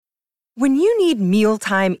When you need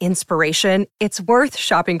mealtime inspiration, it's worth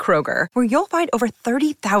shopping Kroger, where you'll find over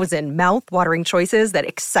 30,000 mouth-watering choices that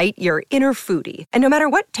excite your inner foodie. And no matter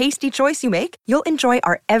what tasty choice you make, you'll enjoy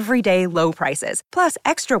our everyday low prices, plus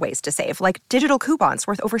extra ways to save, like digital coupons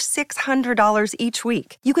worth over $600 each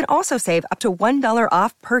week. You can also save up to $1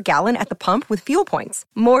 off per gallon at the pump with fuel points.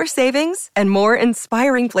 More savings and more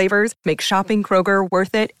inspiring flavors make shopping Kroger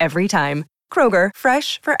worth it every time. Kroger,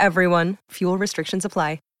 fresh for everyone. Fuel restrictions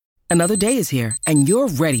apply. Another day is here, and you're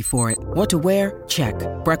ready for it. What to wear? Check.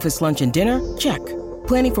 Breakfast, lunch, and dinner? Check.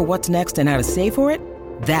 Planning for what's next and how to save for it?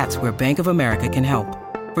 That's where Bank of America can help.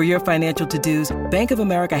 For your financial to-dos, Bank of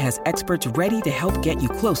America has experts ready to help get you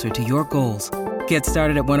closer to your goals. Get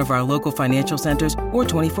started at one of our local financial centers or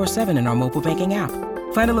 24/7 in our mobile banking app.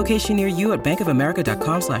 Find a location near you at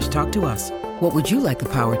bankofamerica.com/talktous. What would you like the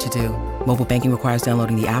power to do? Mobile banking requires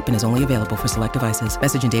downloading the app and is only available for select devices.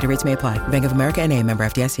 Message and data rates may apply. Bank of America NA, member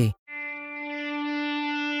FDIC.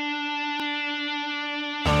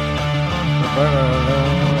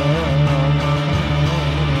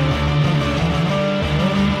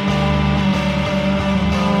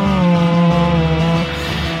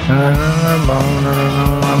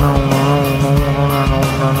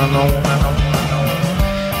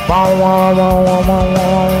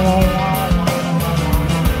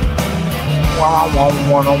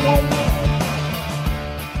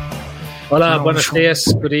 Hola, buenos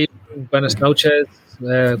dias, good evening, buenas noches,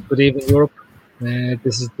 good evening, Europe.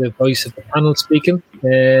 This is the voice of the panel speaking.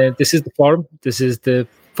 This is the forum. This is the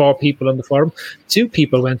 4 people on the forum. 2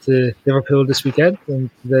 people went to Liverpool this weekend, and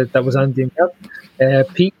that was Andy and Kat.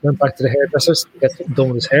 Pete went back to the hairdressers to get something done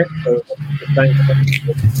with his hair. So,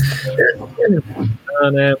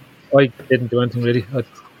 and I didn't do anything really. I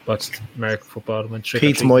watched American football and went trick or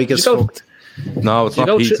treat. Pete's mic is fucked. No, it's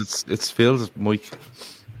not Pete's. It's Phil's mic.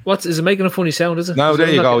 Is it making a funny sound? Is it? No, there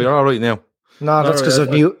you go. You're all right now. No, that's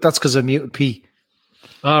because I muted Pete.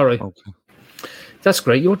 All right. Okay. That's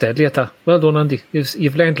great. You're deadly at that. Well done, Andy.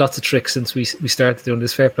 You've learned lots of tricks since we started doing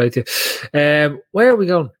this. Fair play to you. Where are we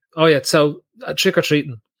going? Oh, yeah. So,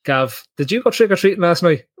 trick-or-treating. Gav, did you go trick-or-treating last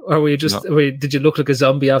night? Or were you just, did you look like a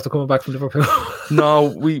zombie after coming back from Liverpool?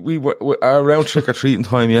 No, we were around trick-or-treating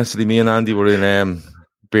time yesterday. Me and Andy were in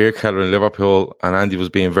beer keller in Liverpool, and Andy was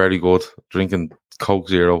being very good, drinking Coke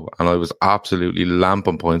Zero, and I was absolutely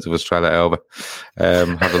lamping points of Estrella Elba.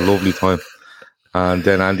 Had a lovely time. And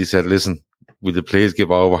then Andy said, listen, will you please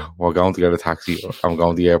give over? We're going to get a taxi. I'm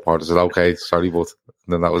going to the airport. I said, okay, sorry, but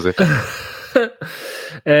and then that was it.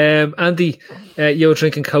 Andy, you're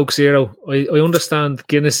drinking Coke Zero. I understand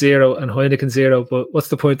Guinness Zero and Heineken Zero, but what's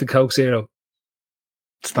the point of Coke Zero?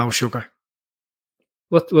 It's no sugar.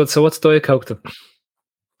 So what's Diet Coke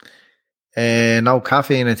then? No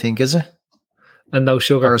caffeine, I think, is it? And no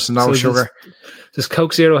sugar. No sugar. Does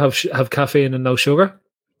Coke Zero have caffeine and no sugar?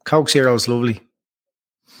 Coke Zero is lovely.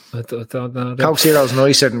 I don't know. Coke Zero is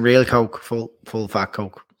nicer than real Coke, full fat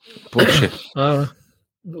Coke. Bullshit. I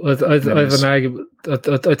have an argument.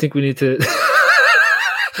 I think we need to.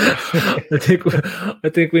 I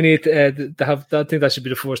think we need to have. I think that should be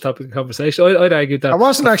the first topic of conversation. I'd argue that I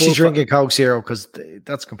wasn't actually drinking Coke Zero because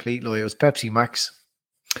that's complete lie. It was Pepsi Max.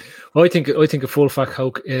 I think a full fat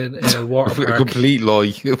Coke in a water park. A complete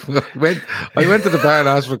lie. I went to the bar and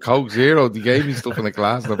asked for Coke Zero. They gave me stuff in a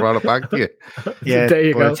glass and I brought it back to you. Yeah, there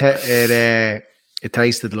you go. It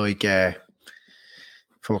tasted like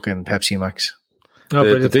fucking Pepsi Max.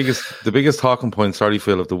 The biggest talking point, sorry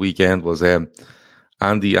Phil, of the weekend was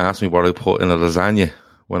Andy asked me what I put in a lasagna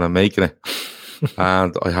when I'm making it.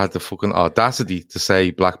 And I had the fucking audacity to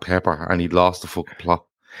say black pepper, and he lost the fucking plot.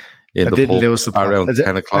 In the pub around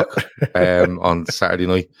 10 o'clock on Saturday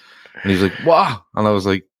night. And he's like, what? And I was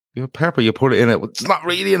like, pepper, you put it in it. It's not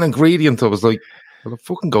really an ingredient. I was like, well, it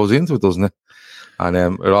fucking goes into it, doesn't it? And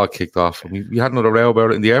it all kicked off. And we had another row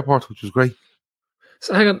about it in the airport, which was great.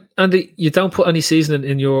 So hang on, Andy, you don't put any seasoning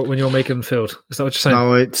in when you're making food. Is that what you're saying?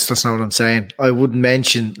 No, that's not what I'm saying. I wouldn't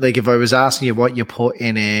mention, like, if I was asking you what you put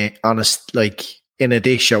in in a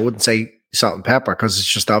dish, I wouldn't say salt and pepper, because it's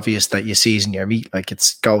just obvious that you season your meat. Like, it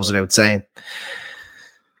goes without saying.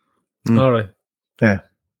 All right. Yeah.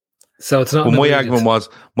 So it's not. Well, my argument was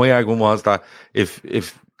that if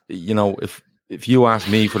you asked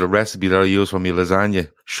me for the recipe that I use for my lasagna,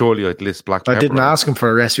 surely I'd list black pepper. I didn't ask him for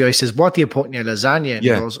a recipe. I says, what do you put in your lasagna? And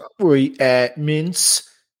he goes, mince,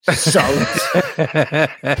 salt,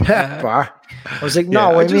 pepper. I was like,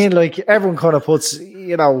 no, I mean, like, everyone kind of puts,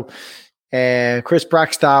 Chris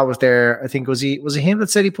Brackstad was there. I think was it him that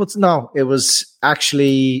said he puts? No, it was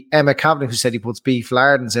actually Emma Kavanagh who said he puts beef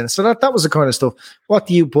lardons in. So that was the kind of stuff. What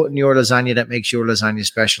do you put in your lasagna that makes your lasagna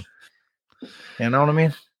special? You know what I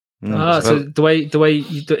mean? So the way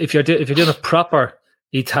you do, if you're doing a proper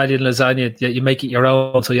Italian lasagna, you make it your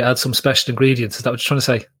own, so you add some special ingredients. Is that what you're trying to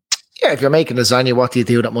say? Yeah, if you're making lasagna, what do you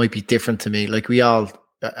do that might be different to me? Like we don't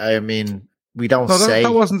say.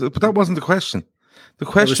 That wasn't the question. The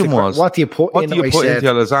question was, what do you put into your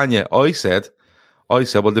lasagna? I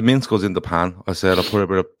said, well, the mince goes in the pan. I said, I'll put a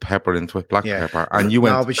bit of pepper into it, black pepper. And you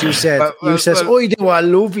went... No, but you said, I do a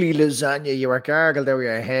lovely lasagna. You were gargled over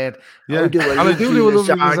your head. Yeah. I do a lovely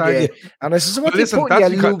lasagna. And I said, so what do you put in your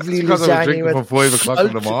lovely lasagna? I was drinking from 5 o'clock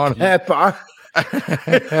in the morning. Pepper.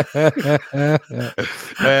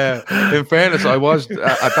 In fairness, I was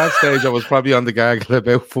at that stage I was probably on the gargle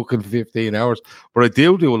about fucking 15 hours, but I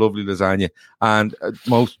do a lovely lasagna, and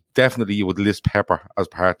most definitely you would list pepper as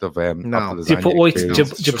part of no. Do you put white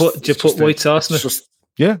white sauce in it?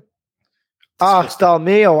 Yeah. It's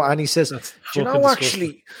Dalmio, and he says, do you know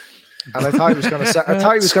actually, and I thought he was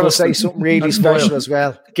going to say something really special as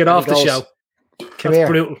well. Get off the show. Come here.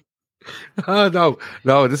 Brutal. Oh,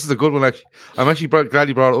 no, this is a good one, actually. I'm actually glad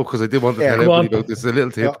you brought it up because I did want to tell everybody about this. A little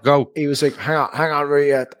tip. Go. He was like, hang on, Ray,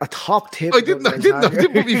 a top tip. I didn't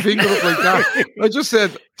put my finger up like that. I just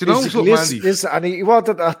said, do you know something, Andy? Listen, and he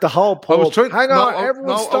wanted the whole pub.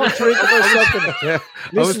 Everyone stop drinking for a second. Yeah,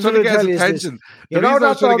 I was trying to get his attention. You know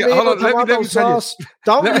that Dalmio tomato sauce?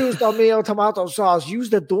 Don't use Dalmio tomato sauce. Use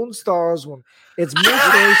the Dunstars one. It's much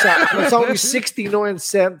nicer, and it's only 69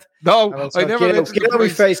 cents. No, I never mentioned the price. Get out of my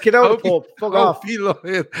face. Get out of the pub. Fuck off.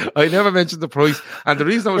 I never mentioned the price. And the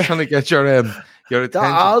reason I was trying to get your attention...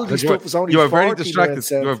 All this stuff was only 49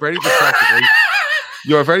 cents. You were very distracted, right?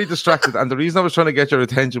 You were very distracted. And the reason I was trying to get your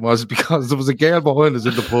attention was because there was a girl behind us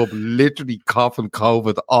in the pub literally coughing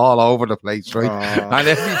COVID all over the place, right? And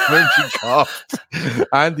every time she coughed,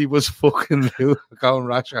 Andy was fucking going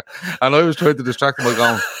rasher. And I was trying to distract him by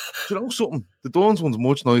going, do you know something? The Duns one's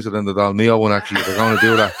much nicer than the Dalmio one, actually. They're going to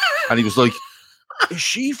do that. And he was like, is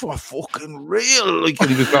she for fucking real? Like, and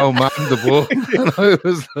he was going mad in the book. And I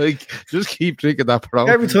was like, just keep drinking that brown.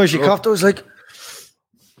 Every time she coughed, I was like,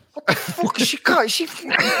 what the fuck is she got? She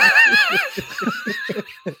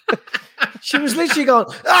was literally going,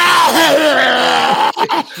 I'll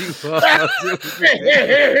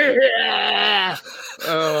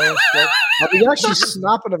be actually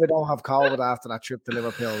snapping if I don't have COVID after that trip to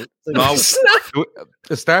Liverpool. No,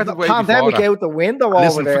 it started way pandemic before out the window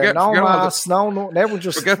over there. No masks, nothing. Everyone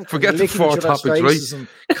just forget the 4 topics, right?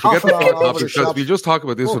 Forget the 4 topics because we just talk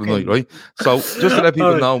about this for the night, right? So just to let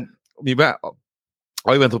people know,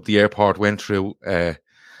 I went up the airport, went through,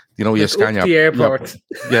 you scan your... Up the airport.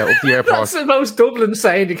 Yeah, up the airport. That's the most Dublin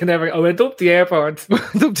saying you can ever... I went up the airport.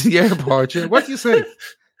 Went up to the airport, yeah. What do you say?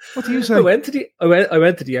 What do you say? I went to the airport. I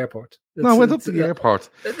went up to the airport.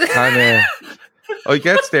 And I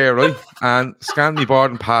gets there, right? And scanned my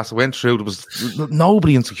boarding pass. I went through. There was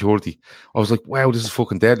nobody in security. I was like, wow, this is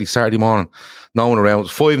fucking deadly. Saturday morning. No one around. It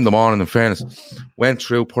was 5 a.m, in fairness. Went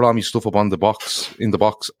through, put all my stuff up in the box,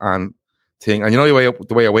 and thing. And you know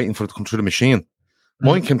the way I'm waiting for it to come through the machine?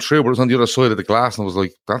 Mine came through, but it was on the other side of the glass. And I was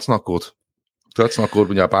like, that's not good. That's not good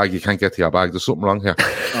when your bag, you can't get to your bag. There's something wrong here.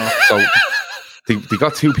 So they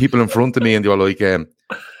got 2 people in front of me and they were like,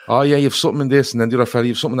 oh yeah, you have something in this. And then the other fella,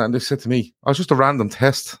 you have something in that. And they said to me, I was just a random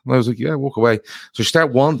test. And I was like, yeah, walk away. So she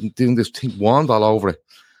started doing this thing, wand all over it.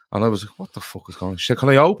 And I was like, what the fuck is going on? She said, can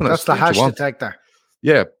I open it? That's the hash detector.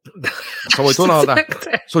 Yeah. So I done all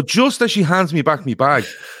that. So just as she hands me back my bag,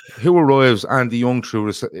 who arrives? Andy Young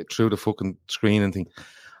through the fucking screen and thing.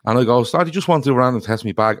 And I go, Start, you just want to random test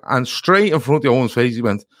my bag. And straight in front of Owen's face, he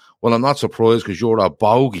went, well, I'm not surprised because you're a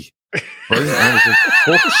bogey. Right? And I was like,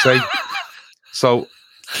 fuck's sake. So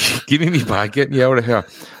give me my bag, get me out of here.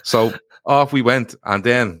 So off we went. And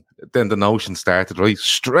then the notion started, right?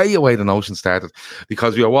 Straight away the notion started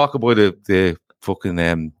because we were walking by the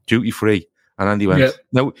fucking duty free. And Andy went,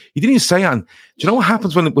 no, he didn't even say anything. Do you know what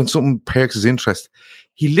happens when something perks his interest?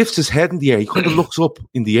 He lifts his head in the air. He kind of looks up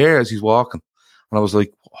in the air as he's walking. And I was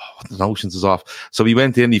like, oh, the notions is off. So we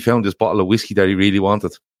went in, he found this bottle of whiskey that he really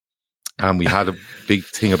wanted. And we had a big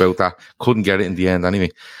thing about that. Couldn't get it in the end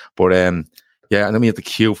anyway. But and then we had to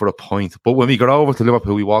queue for a pint. But when we got over to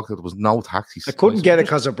Liverpool, we walked out, there was no taxis. I couldn't get it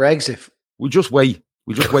because of Brexit. We just wait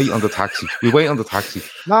on the taxi. We wait on the taxi.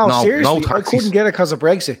 No, seriously, I couldn't get it because of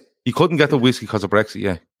Brexit. You couldn't get the whiskey because of Brexit,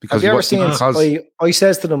 yeah. Because have you ever seen? I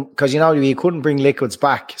says to them, because you couldn't bring liquids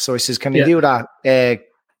back, so I says, "Can you do that? Buy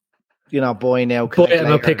now, buy it and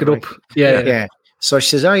I'll pick it up." Yeah. So she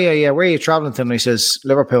says, "Oh yeah. Where are you traveling to?" And he says,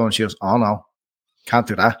 "Liverpool." And she goes, "Oh no, can't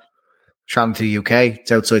do that. Traveling to the UK,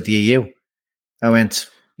 it's outside the EU." I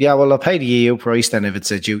went, "Yeah, well, I'll pay the EU price then if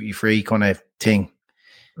it's a duty free kind of thing."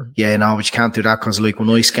 Yeah, no, but you can't do that because like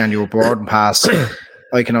when I scan your boarding pass.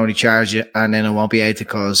 I can only charge it, and then it won't be able to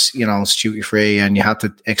because, you know, it's duty free and you have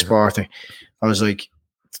to export it. I was like,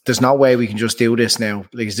 there's no way we can just do this now.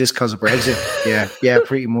 Like, is this because of Brexit? Yeah,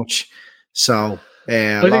 pretty much. So,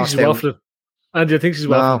 I think she's waffling. And do you think she's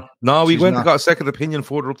waffling? No, we went and got a second opinion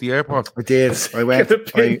further up the airport. I did. I went.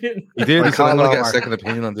 He did. He said, I'm going to get a second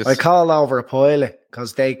opinion on this. I call over a pilot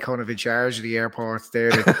because they kind of in charge of the airport.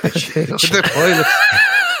 They're the pilot.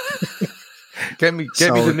 Get me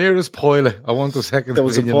the nearest pilot. I want a second. There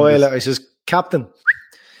was a pilot. I says, Captain,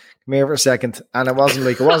 come here for a second. And it wasn't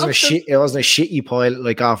a shitty pilot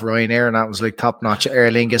like off Ryanair, and that was like top notch. Aer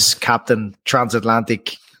Lingus, Captain,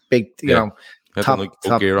 Transatlantic, big, you know,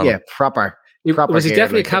 top gear on proper. Was he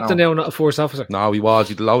definitely a captain now, not a force officer? No, he was.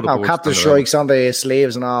 He'd load of captain strikes on the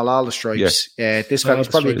sleeves and all the stripes. Yeah, this fella's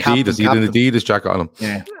probably Adidas. He had an Adidas jacket on him.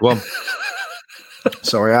 Yeah. Go on.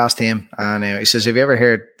 So I asked him, and he says, have you ever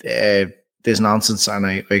heard this nonsense? And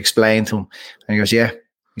I explained to him, and he goes, yeah.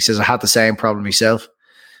 He says, I had the same problem myself.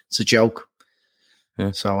 It's a joke.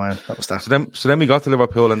 Yeah. So that was that. So then we got to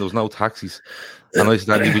Liverpool and there was no taxis. And I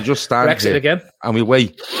said, we just stand Brexit here again? And we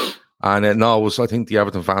wait. And I think the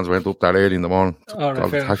Everton fans went up that early in the morning to call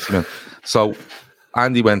the taxi man. So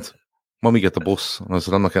Andy went, Mummy, get the bus. And I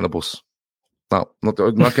said, I'm not getting a bus. No,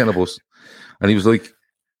 I'm not getting a bus. And he was like,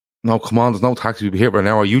 no, come on, there's no taxi. We'll be here for an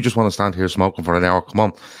hour. You just want to stand here smoking for an hour. Come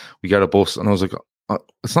on, we get a bus. And I was like,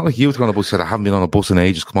 it's not like you to go on a bus. He said, I haven't been on a bus in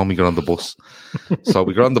ages. Come on, we get on the bus. So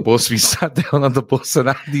we got on the bus. We sat down on the bus, and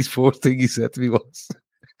Andy's first thing he said to me was,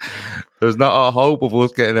 there's not a hope of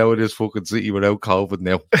us getting out of this fucking city without COVID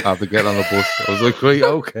now after getting on the bus. I was like, right,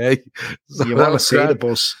 okay. So you want to see the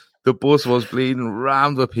bus? The bus was bleeding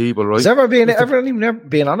rammed with people, right? Has everyone never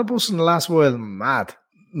been on a bus in the last while? Mad.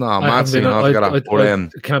 No, mad thing altogether.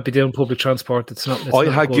 It can't be doing public transport. It's not. I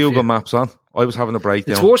had Google Maps on. I was having a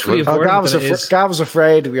breakdown. It's worse for you. Gav was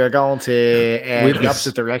afraid we were going to the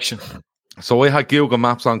opposite direction. So I had Google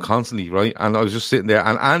Maps on constantly, right? And I was just sitting there.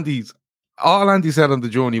 And all Andy said on the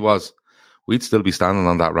journey was, we'd still be standing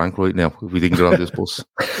on that rank right now if we didn't get on this bus.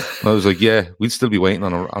 And I was like, yeah, we'd still be waiting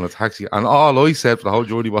on a taxi. And all I said for the whole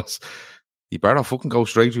journey was, you better fucking go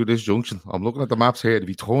straight through this junction. I'm looking at the maps here. If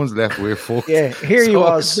he turns left, we're fucked. Yeah, he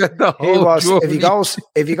was.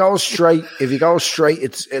 If you go straight,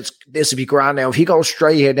 it's this would be grand now. If he goes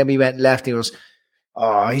straight here, then we went left. He goes,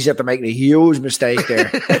 oh, he's had to make a huge mistake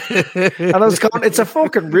there. And I was going, it's a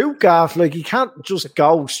fucking route, Gaff. Like, you can't just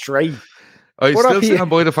go straight. I still stand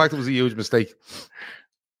by the fact it was a huge mistake.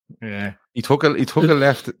 Yeah, he took a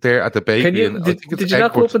left there at the bakery. Did you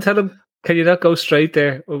not go up and tell him? Can you not go straight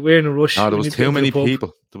there? We're in a rush. No, there was too many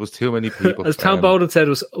people. As Tom Bowden said,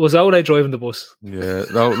 was Ole driving the bus? Yeah,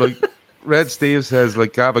 no, like Red Steve says,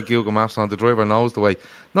 like, Gav at Google Maps on, the driver knows the way.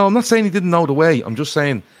 No, I'm not saying he didn't know the way. I'm just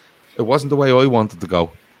saying it wasn't the way I wanted to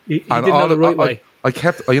go. He didn't know the right way. I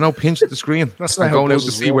kept, pinching the screen and going out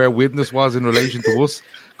to see where witness was in relation to us.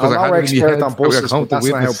 I'm not an expert on buses, but that's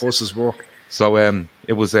not how buses work. So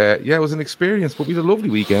it was an experience, but we had a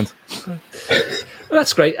lovely weekend. Well,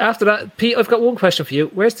 that's great. After that, Pete, I've got one question for you.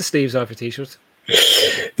 Where's the sleeves of your t-shirt?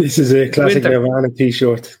 This is a classic Nirvana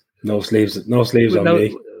t-shirt. No sleeves on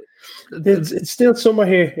me. It's still summer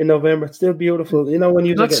here in November. It's still beautiful. You know, when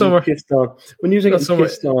you're getting pissed on. When you're getting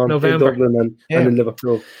pissed on November. In Dublin and in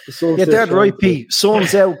Liverpool. Yeah, that's right, Pete.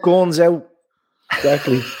 Sun's out, guns out.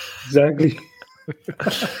 Exactly.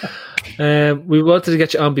 We wanted to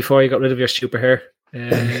get you on before you got rid of your stupid hair.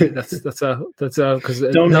 That's all. Because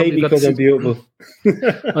don't hate me because I'm beautiful.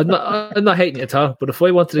 I'm not hating you at all. But if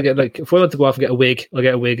I wanted to go off and get a wig, I'll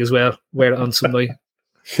get a wig as well. Wear it on some night.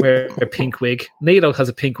 Wear a pink wig. Neil has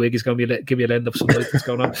a pink wig. He's going to give you a end up some night. What's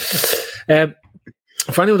going on?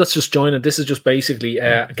 For anyone that's just joining, this is just basically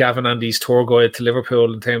Gavin Andy's tour guide to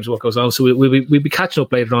Liverpool in terms of what goes on. So we'll be catching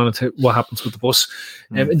up later on into what happens with the bus.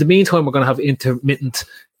 In the meantime, we're going to have intermittent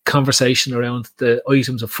conversation around the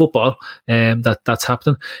items of football that's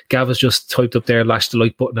happening. Gav has just typed up there, lash the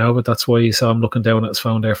like button now, but that's why you saw him looking down at his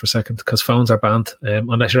phone there for a second, because phones are banned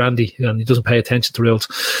unless you're Andy and he doesn't pay attention to rules.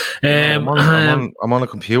 I'm on a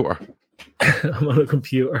computer. I'm on a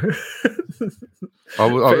computer. Is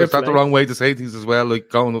that the wrong way to say things as well? Like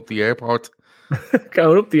going up the airport?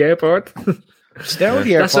 Going up the airport? It's down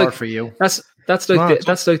the airport for you. That's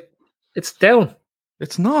like it's down.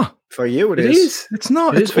 It's not. For you, it is. It's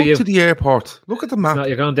not. It's up to the airport. Look at the map. No,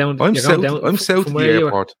 you're going down. I'm south of the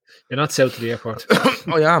airport. You're not south of the airport.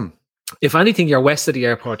 I am. If anything, you're west of the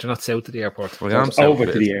airport. You're not south of the airport. I am over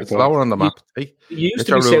to the airport. It's lower on the map. You used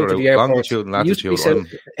to be south of the airport. Longitude and latitude.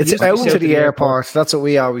 It's out to the airport. That's what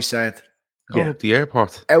we always said. Going up the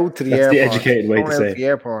airport. Out to the airport. That's the educated way to say it. The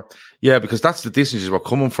airport. Yeah, because that's the distances we're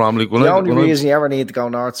coming from. Like, the only reason you ever need to go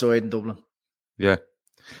north side in Dublin. Yeah.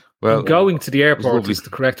 Well, going to the airport is the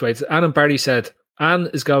correct way. Anne and Barry said, Anne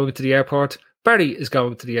is going to the airport. Barry is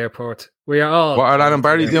going to the airport. We are all. What are Anne and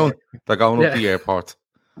Barry doing? They're going up the airport.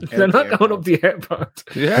 They're not going up the airport.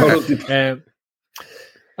 Yeah.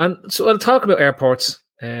 And so I'll talk about airports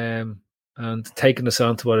and taking us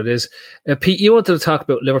on to what it is. Pete, you wanted to talk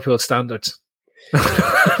about Liverpool standards.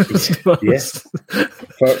 Yes.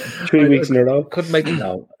 For 3 weeks in a row. Couldn't make it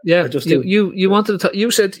now. Yeah. You wanted to talk, you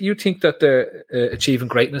said you think that they're achieving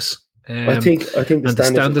greatness. I think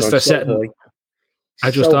the standards they're setting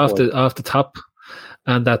are just off the top.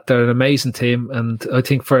 And that they're an amazing team, and I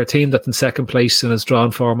think for a team that's in second place and has drawn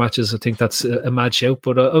 4 matches, I think that's a mad shout.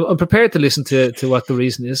 But I'm prepared to listen to what the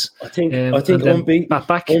reason is. I think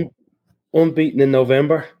unbeaten in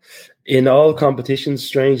November in all competitions.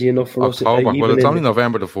 Strangely enough for October. us, well, it's only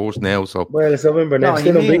November the 1st now, so it's November now.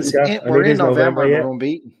 Still unbeaten. We're in November. We're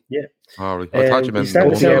unbeaten. Yeah. Sorry, I thought you meant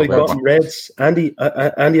sound like bottom reds. Andy,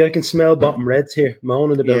 I can smell bottom reds here,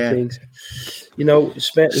 moaning about things. You know,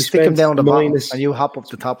 stick him down the bottom, and you hop up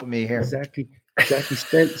the top of me here. Exactly.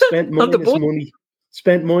 Spent minus money.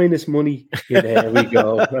 Spent minus money. Yeah, there we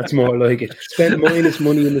go. That's more like it. Spent minus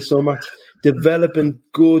money in the summer, developing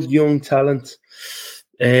good young talent.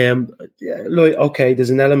 There's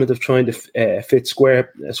an element of trying to fit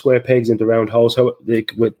square pegs into round holes. How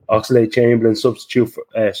with Oxlade-Chamberlain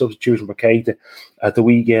substitution for Keita at the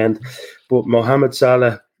weekend, but Mohamed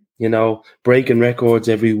Salah, breaking records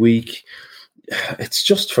every week. It's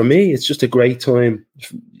just, for me, it's just a great time,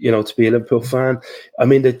 to be a Liverpool fan. I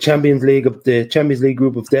mean, the Champions League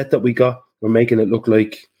group of death that we got, we're making it look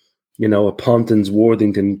like, a Pontins,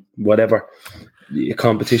 Worthington, whatever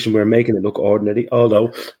competition. We're making it look ordinary.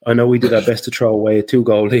 Although I know we did our best to throw away a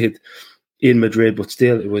 2-goal lead in Madrid, but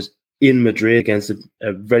still, it was in Madrid against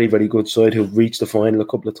a very, very good side who've reached the final a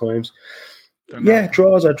couple of times.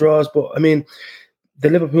 Draws are draws, but I mean, the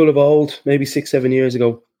Liverpool of old, maybe 6-7 years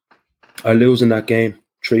ago, are losing that game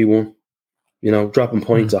 3-1, dropping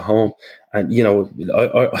points at home. And,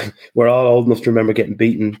 we're all old enough to remember getting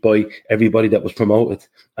beaten by everybody that was promoted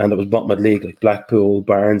and that was bottom of the league, like Blackpool,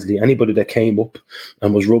 Barnsley. Anybody that came up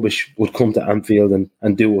and was rubbish would come to Anfield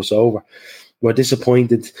and do us over. We're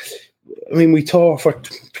disappointed. I mean, we tore for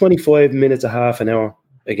 25 minutes, a half an hour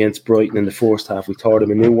against Brighton in the first half. We tore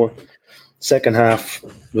them a new one. Second half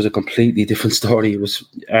was a completely different story. It was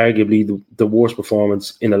arguably the worst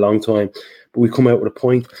performance in a long time, but we come out with a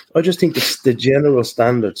point. I just think the general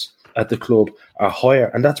standards at the club are higher,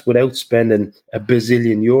 and that's without spending €1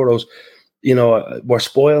 billion. We're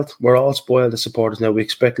spoiled. We're all spoiled as supporters now. We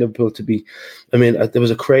expect Liverpool to be. I mean, there's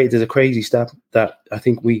a crazy stat that I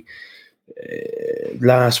think we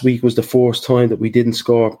last week was the first time that we didn't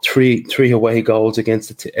score three away goals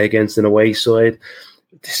against an away side.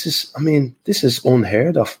 This is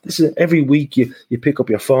unheard of. This is every week you pick up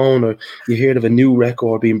your phone or you hear of a new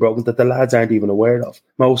record being broken that the lads aren't even aware of.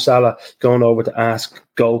 Mo Salah going over to ask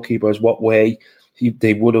goalkeepers what way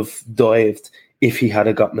they would have dived if he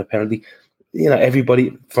had gotten a penalty.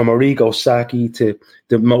 Everybody from Arrigo Sacchi to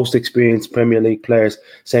the most experienced Premier League players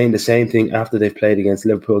saying the same thing after they've played against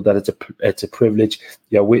Liverpool, that it's a privilege.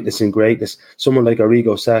 You're witnessing greatness. Someone like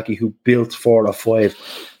Arrigo Sacchi, who built 4 or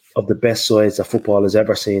 5 of the best sides that football has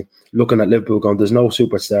ever seen, looking at Liverpool going, there's no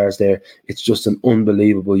superstars there. It's just an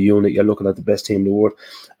unbelievable unit. You're looking at the best team in the world.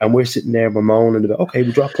 And we're sitting there bemoaning about, okay,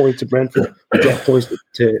 we dropped points to Brentford, we dropped points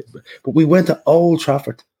but we went to Old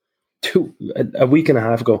Trafford a week and a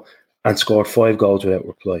half ago and scored 5 goals without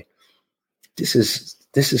reply. This is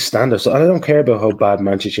standard. So I don't care about how bad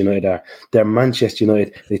Manchester United are. They're Manchester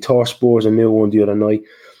United. They tore Spurs a new one the other night.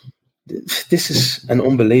 This is an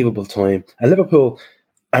unbelievable time. And Liverpool,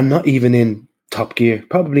 I'm not even in top gear,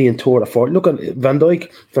 probably in third or fourth. Look at Van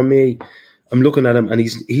Dijk. For me, I'm looking at him and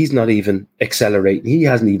he's not even accelerating. He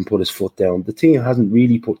hasn't even put his foot down. The team hasn't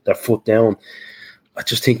really put their foot down. I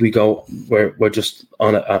just think we're just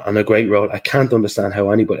on a great road. I can't understand how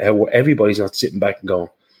everybody's not sitting back and going,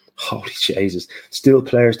 holy Jesus. Still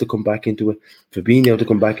players to come back into it. Fabinho to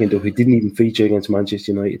come back into it. He didn't even feature against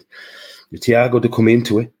Manchester United. Thiago to come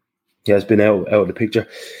into it. He has been out of the picture.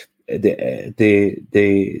 The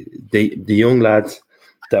young lad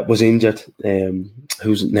that was injured,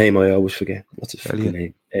 whose name I always forget. What's his fucking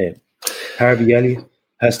name? Harvey Elliott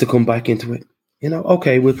has to come back into it.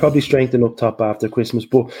 Okay, we'll probably strengthen up top after Christmas.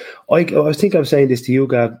 But I think I was saying this to you,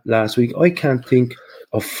 Gab, last week. I can't think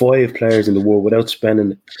of 5 players in the world without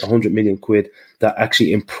spending 100 million quid that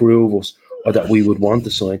actually improve us or that we would want to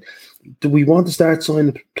sign. Do we want to start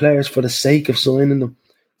signing players for the sake of signing them?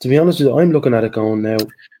 To be honest with you, I'm looking at it going now,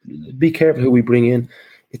 be careful who we bring in.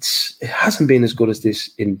 It hasn't been as good as this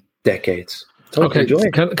in decades. Okay,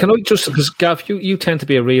 can I just, because Gav, you tend to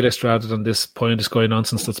be a realist rather than this pointless guy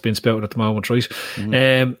nonsense that's being spouted at the moment, right?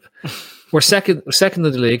 Mm-hmm. We're second in the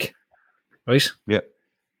league, right? Yeah.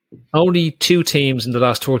 Only 2 teams in the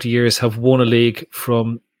last 30 years have won a league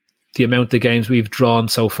from the amount of games we've drawn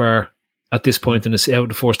so far at this point in out of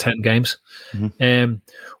the first 10 games. Mm-hmm.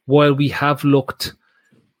 While we have looked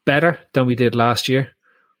better than we did last year,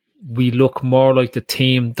 we look more like the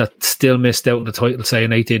team that still missed out on the title, say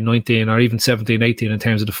in 18-19 or even 17-18 in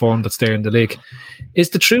terms of the form that's there in the league.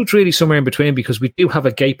 Is the truth really somewhere in between? Because we do have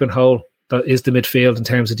a gaping hole that is the midfield in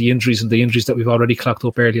terms of the injuries and the injuries that we've already clocked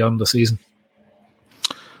up early on in the season.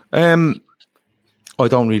 I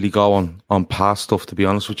don't really go on past stuff, to be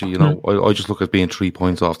honest with you. You know, I just look at being 3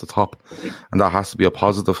 points off the top, and that has to be a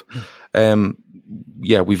positive.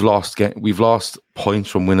 Yeah, we've lost points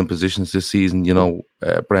from winning positions this season. You know,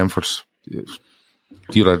 Brentford's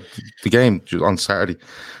the game on Saturday.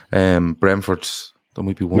 Brentford's there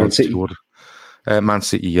might be one or two other. Man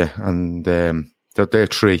City, yeah, and they're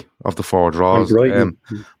 3 of the 4 draws.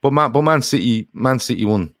 But Man City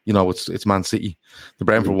won. You know, it's Man City. The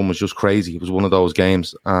Brentford one was just crazy. It was one of those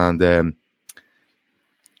games, and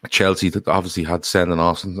Chelsea that obviously had sending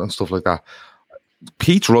offs and stuff like that.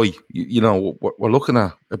 Pete's right. You know, we're looking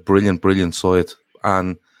at a brilliant side,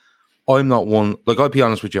 and I'm not one. Like, I'll be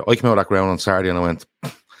honest with you, I came out of that ground on Saturday and I went,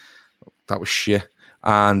 that was shit,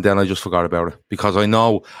 and then I just forgot about it because I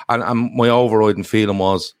know, and my overriding feeling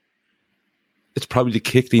was, it's probably the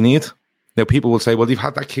kick they need. Now, people will say, well, they've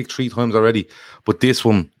had that kick 3 times already, but this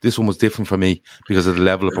one was different for me because of the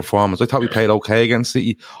level of performance. I thought we played okay against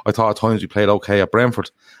City. I thought at times we played okay at Brentford,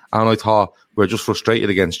 and I thought we were just frustrated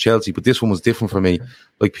against Chelsea, but this one was different for me.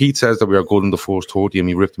 Like Pete says that we are good in the first 30 and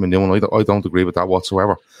we ripped them a new one. I don't agree with that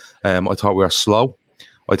whatsoever. I thought we were slow.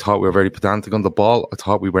 I thought we were very pedantic on the ball. I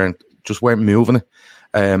thought we weren't moving it.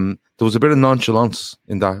 There was a bit of nonchalance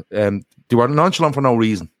in that. They were nonchalant for no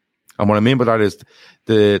reason. And what I mean by that is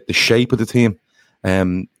the shape of the team,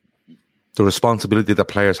 the responsibility that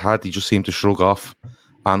players had, they just seemed to shrug off.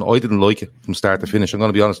 And I didn't like it from start to finish. I'm going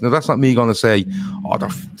to be honest. Now, that's not me going to say, oh,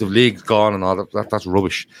 the league's gone and all that. That's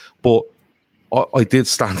rubbish. But I did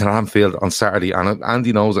stand in Anfield on Saturday, and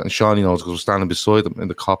Andy knows it and Shawnee knows because we're standing beside them in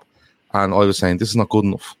the Kop. And I was saying, this is not good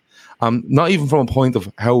enough. Not even from a point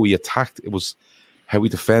of how we attacked. It was how we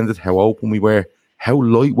defended, how open we were, how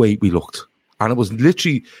lightweight we looked. And it was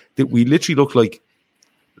literally, we literally looked like,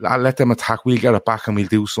 let them attack, we'll get it back and we'll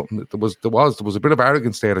do something. There was a bit of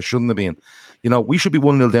arrogance there that shouldn't have been. You know, we should be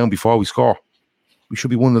 1-0 down before we score. We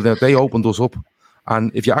should be 1-0 down. They opened us up.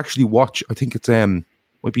 And if you actually watch, I think it's, might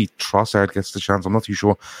be Trossard gets the chance, I'm not too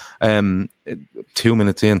sure, 2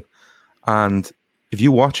 minutes in. And if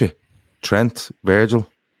you watch it, Trent, Virgil,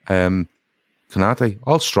 Konate,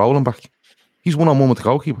 all strolling back. He's 1-on-1 with the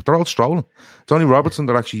goalkeeper. They're all strolling. It's only Robertson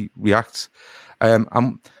that actually reacts. I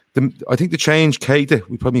think the change, Keita,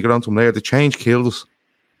 we probably get on to him later, the change killed us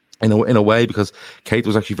in a way because Keita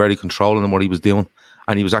was actually very controlling in what he was doing,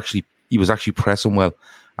 and he was actually pressing well.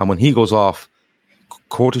 And when he goes off,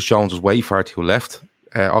 Curtis Jones was way far to left,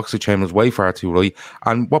 Oxlade-Chamberlain was way far to right.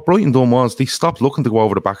 And what Brighton done was they stopped looking to go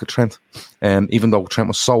over the back of Trent, even though Trent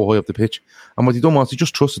was so high up the pitch. And what they done was they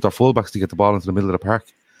just trusted their fullbacks to get the ball into the middle of the park.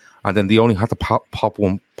 And then they only had to pop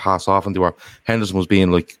one pass off, and Henderson was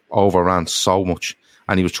being like overran so much,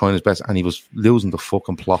 and he was trying his best, and he was losing the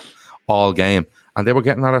fucking plot all game. And they were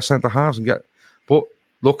getting at our centre halves but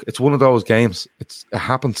look, it's one of those games. It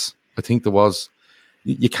happens. I think there was.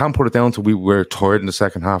 You can't put it down to we were tired in the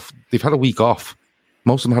second half. They've had a week off.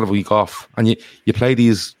 Most of them had a week off, and you play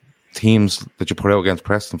these teams that you put out against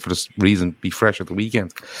Preston for this reason, be fresh at the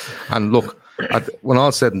weekend. And look. When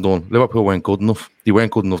all said and done, Liverpool weren't good enough. They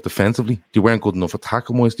weren't good enough defensively. They weren't good enough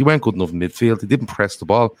attacking-wise. They weren't good enough in midfield. They didn't press the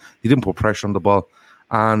ball. They didn't put pressure on the ball.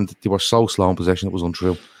 And they were so slow in possession, it was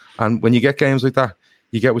untrue. And when you get games like that,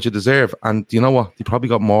 you get what you deserve. And you know what? They probably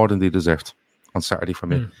got more than they deserved on Saturday from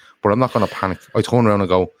me. But I'm not going to panic. I turn around and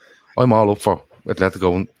go, I'm all up for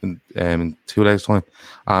Atletico in 2 days' time.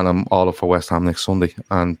 And I'm all up for West Ham next Sunday.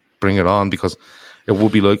 And bring it on, because it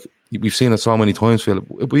would be like, we've seen it so many times, Phil.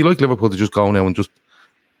 We like Liverpool to just go now and just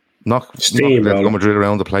knock Atletico Madrid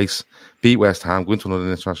around the place, beat West Ham, go into another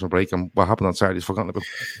international break, and what happened on Saturday is forgotten about.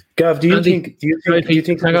 Gav, do you think?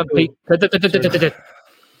 Hang on, Pete.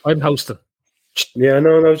 I'm hosting. Yeah,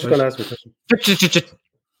 no, I was just going to ask a question.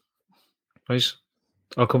 Right,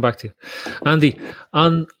 I'll come back to you, Andy.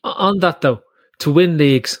 On that though, to win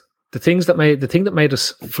leagues, the thing that made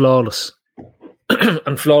us flawless.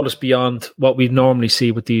 And flawless beyond what we normally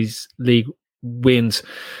see with these league wins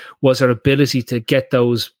was our ability to get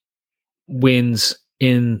those wins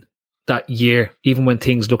in that year, even when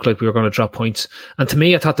things looked like we were going to drop points. And to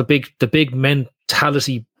me, I thought the big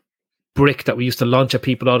mentality brick that we used to launch at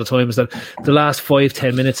people all the time is that the last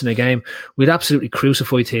 5-10 minutes in a game, we'd absolutely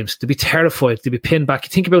crucify teams. They'd be terrified. They'd be pinned back. You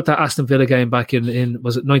think about that Aston Villa game back in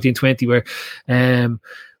was it 1920 where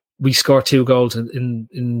we scored 2 goals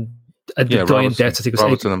in the dying deaths. I think it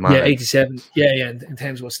was 87. In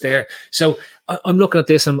terms of what's there. So I'm looking at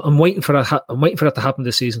this and I'm waiting for that. I'm waiting for that to happen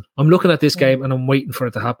this season. I'm looking at this game and I'm waiting for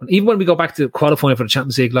it to happen. Even when we go back to qualifying for the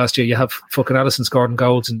Champions League last year, you have fucking Alisson scoring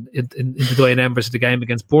goals in the dying embers of the game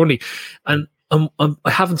against Burnley, and I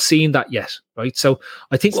haven't seen that yet. Right, so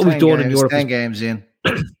I think what we've done in Europe, 10 games in.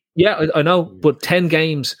 Yeah, I know, but 10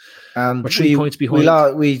 games. We're 3 points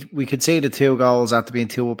behind. We conceded 2 goals after being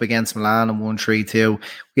 2 up against Milan and won 3-2.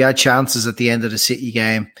 We had chances at the end of the City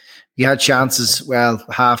game. We had chances,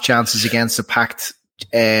 half chances against a packed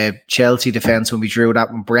Chelsea defence when we drew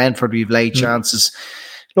that. When Brentford, we've laid chances.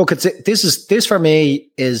 Look, this for me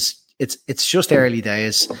is it's just early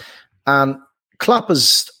days, and Klopp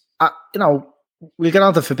is we'll get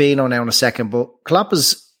on to Fabinho now in a second, but Klopp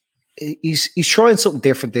is. He's trying something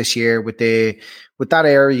different this year with that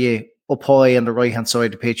area up high on the right hand side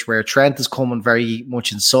of the pitch where Trent is coming very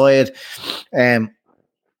much inside.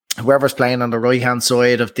 Whoever's playing on the right hand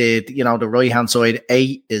side of the right hand side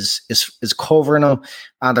 8 is covering him,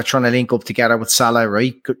 and they're trying to link up together with Salah,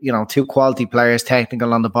 right? 2 quality players,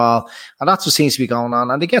 technical on the ball, and that's what seems to be going on.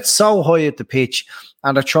 And they get so high at the pitch,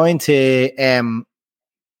 and they're trying to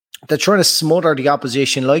smother the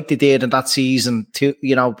opposition like they did in that season,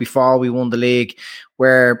 before we won the league,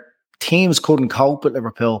 where teams couldn't cope with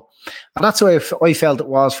Liverpool. And that's how I felt it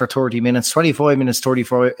was for 30 minutes, 25 minutes,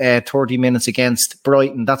 30 minutes against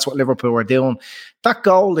Brighton. That's what Liverpool were doing. That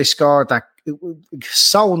goal they scored,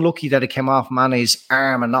 so unlucky that it came off Mane's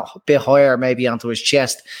arm and not a bit higher, maybe onto his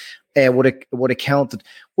chest, would have counted.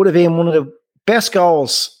 Would have been one of the best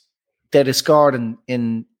goals that he scored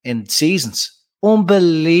in seasons.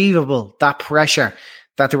 Unbelievable, that pressure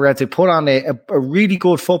that they were able to put on a really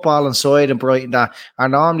good football inside in Brighton that are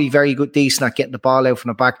normally very good, decent at getting the ball out from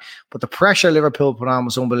the back. But the pressure Liverpool put on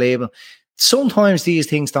was unbelievable. Sometimes these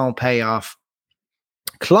things don't pay off.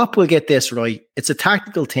 Klopp will get this right. It's a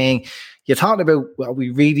tactical thing. You're talking about, we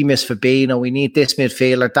really miss Fabinho. We need this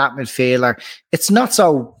midfielder, that midfielder. It's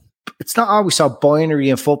not always so binary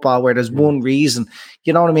in football where there's one reason.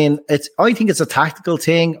 You know what I mean? I think it's a tactical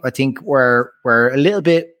thing. I think we're a little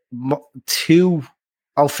bit too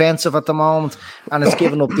offensive at the moment, and it's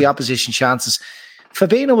giving up the opposition chances.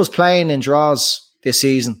 Fabinho was playing in draws this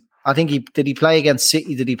season. I think did he play against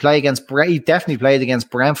City? Did he play against He definitely played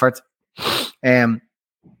against Brentford.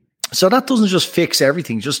 So that doesn't just fix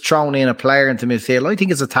everything, just throwing in a player into midfield. I think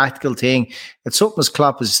it's a tactical thing. It's something as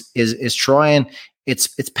Klopp is trying.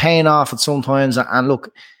 It's paying off at sometimes. And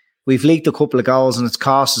look, we've leaked a couple of goals and it's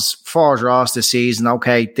cost us 4 draws this season.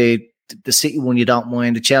 Okay, the City one you don't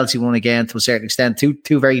mind, the Chelsea one again to a certain extent.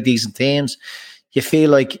 Two very decent teams. You feel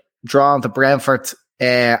like drawing to Brentford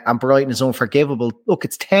and Brighton is unforgivable. Look,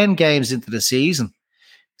 it's 10 games into the season.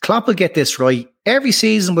 Klopp will get this right. Every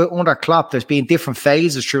season under Klopp, there's been different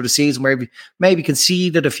phases through the season where we maybe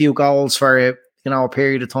conceded a few goals for a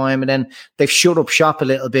period of time, and then they've shut up shop a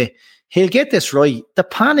little bit. He'll get this right. The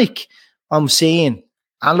panic I'm seeing,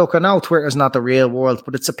 and look, I know Twitter's not the real world,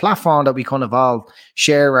 but it's a platform that we kind of all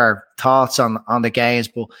share our thoughts on the games.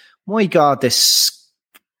 But my God, this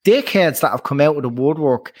dickheads that have come out of the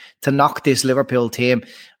woodwork to knock this Liverpool team.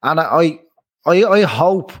 And I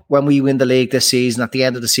hope when we win the league this season, at the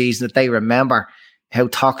end of the season, that they remember how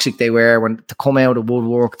toxic they were when to come out of the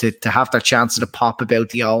woodwork to have their chances to pop about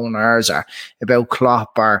the owners or about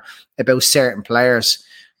Klopp or about certain players.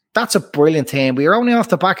 That's a brilliant team. We were only off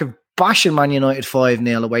the back of bashing Man United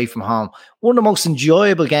 5-0 away from home. One of the most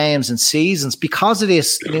enjoyable games in seasons because of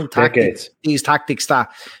this new these tactics that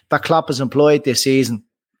Klopp has employed this season.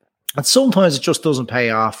 And sometimes it just doesn't pay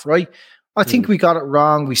off, right? I think we got it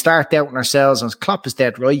wrong. We start doubting ourselves, and Klopp is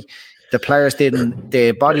dead right. The players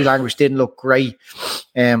the body language didn't look great,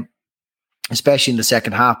 especially in the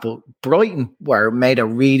second half. But Brighton made a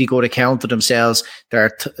really good account of themselves.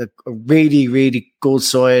 They're a really, really good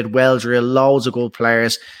side, well drilled, loads of good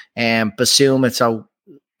players. Basuma, it's so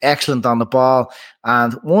excellent on the ball.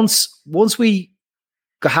 And once we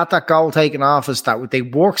had that goal taken off us that they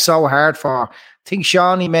worked so hard for, I think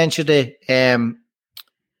Shawnee mentioned it.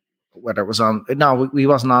 Whether it was on, no, we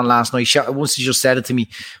wasn't on last night. Once he just said it to me,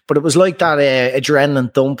 but it was like that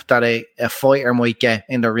adrenaline dump that a fighter might get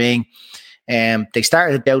in the ring. They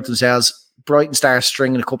started to doubt themselves. Brighton started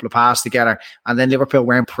stringing a couple of passes together, and then Liverpool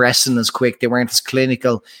weren't pressing as quick. They weren't as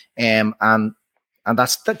clinical, and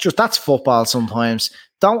that's football. Sometimes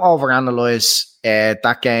don't overanalyze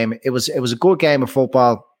that game. It was a good game of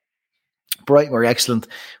football. Brighton were excellent,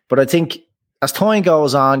 but I think as time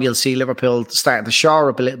goes on, you'll see Liverpool starting to shore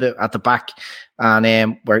up a little bit at the back,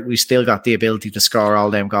 and where we still got the ability to score all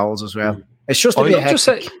them goals as well. It's just a bit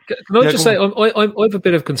hectic. Can I just say, I have a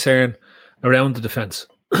bit of concern around the defence,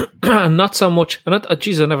 and not so much. And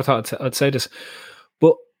I never thought I'd say this,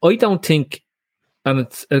 but I don't think, and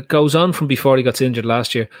it goes on from before he got injured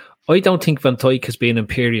last year. I don't think Van Dijk has been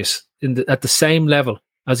imperious at the same level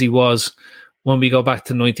as he was when we go back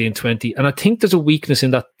to 1920. And I think there's a weakness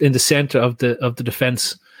in the centre of the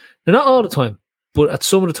defence. Now, not all the time, but at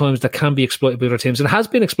some of the times that can be exploited by other teams. And it has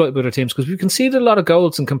been exploited by other teams because we've conceded a lot of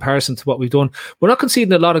goals in comparison to what we've done. We're not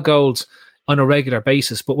conceding a lot of goals on a regular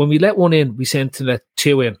basis, but when we let one in, we tend to let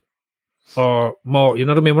two in or more. You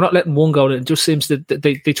know what I mean? We're not letting one go in. It just seems that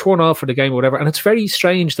they turn off for the game or whatever. And it's very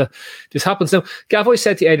strange that this happens. Now, Gav, I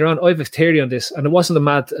said to you earlier on, I have a theory on this, and it wasn't a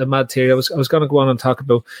mad theory. I was going to go on and talk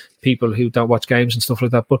about people who don't watch games and stuff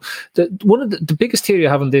like that. But one of the biggest theory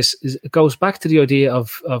I have on this is it goes back to the idea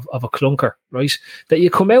of a clunker, right? That you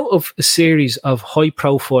come out of a series of high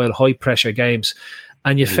profile, high pressure games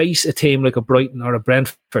and you face a team like a Brighton or a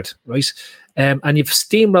Brentford, right? And you've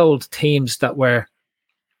steamrolled teams that were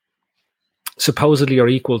supposedly your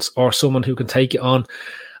equals or someone who can take you on,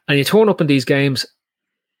 and you turn up in these games,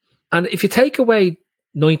 and if you take away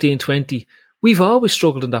 1920, we've always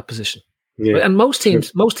struggled in that position, right? And most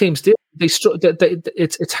teams do.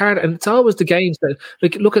 It's hard, and it's always the games that,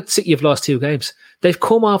 like, look at City. Have lost 2 games. They've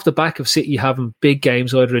come off the back of City having big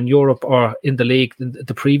games either in Europe or in the league in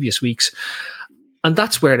the previous weeks, and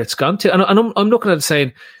that's where it's gone to. And I'm looking at it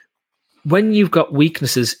saying, when you've got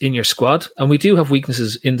weaknesses in your squad, and we do have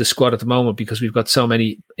weaknesses in the squad at the moment because we've got so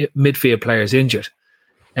many midfield players injured,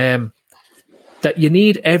 that you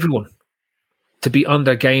need everyone to be on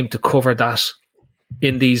their game to cover that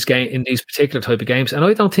in these particular type of games. And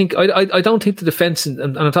I don't think the defence, and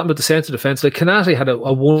I'm talking about the centre defence, like Konate had a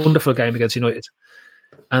wonderful game against United,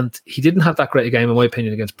 and he didn't have that great a game, in my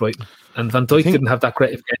opinion, against Brighton. And Van Dijk didn't have that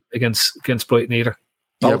great a game against Brighton either.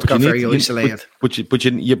 Yeah, but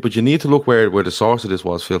you need to look where the source of this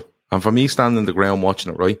was, Phil. And for me, standing on the ground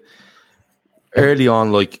watching it, right, early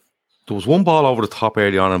on, like, there was one ball over the top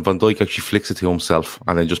early on, and Van Dijk actually flicks it to himself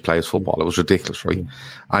and then just plays football. It was ridiculous, right?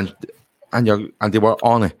 And they were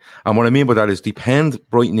on it. And what I mean by that is they penned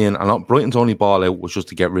Brighton in, and Brighton's only ball out was just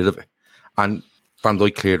to get rid of it. And Van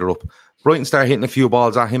Dijk cleared it up. Brighton started hitting a few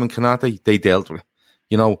balls at him and Konate. They dealt with it.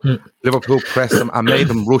 You know, Liverpool pressed them and made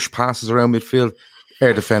them rush passes around midfield.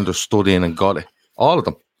 Air defenders stood in and got it, all of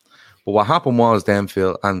them. But what happened was then,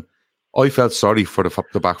 Phil, and I felt sorry for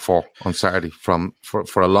the back four on Saturday for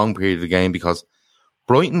a long period of the game, because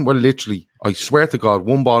Brighton were literally, I swear to God,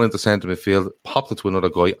 one ball into centre midfield, popped it to another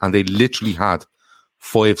guy, and they literally had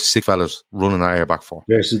 5-6 fellas running at our back four.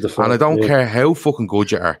 And I don't care how fucking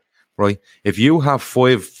good you are, right? If you have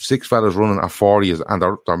 5-6 fellas running at 40s and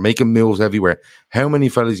they're making moves everywhere, how many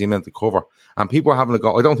fellas you meant to cover? And people are having a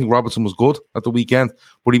go. I don't think Robertson was good at the weekend,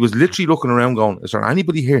 but he was literally looking around going, is there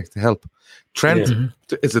anybody here to help? Trent,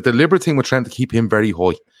 it's a deliberate thing with Trent to keep him very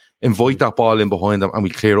high. Invite that ball in behind him and we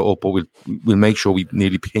clear it up, but we'll make sure we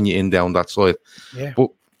nearly pin you in down that side. Yeah. But,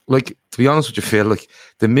 like, to be honest with you, Phil, like,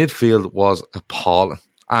 the midfield was appalling.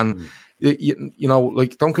 And, you know,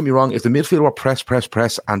 like, don't get me wrong, if the midfield were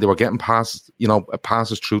press, and they were getting passes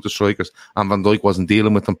through the strikers, and Van Dijk wasn't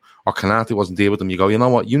dealing with them, or Konate wasn't dealing with them, you go, you know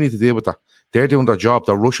what, you need to deal with that. They're doing their job.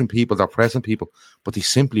 They're rushing people. They're pressing people, but they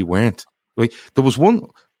simply weren't. Like, there was one.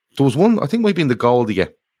 I think maybe in the goal they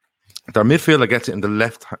get. Their midfielder gets it in the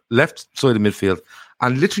left side of midfield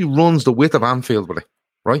and literally runs the width of Anfield with it,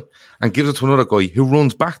 right? And gives it to another guy who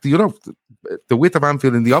runs back the width of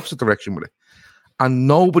Anfield in the opposite direction with it. And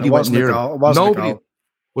nobody went near him. Nobody.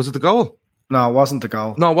 Was it the goal? No, it wasn't the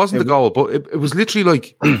goal. No, it wasn't the goal. But it was literally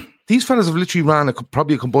like these fellas have literally ran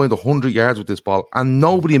probably combined 100 yards with this ball, and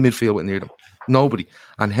nobody in midfield went near them. Nobody.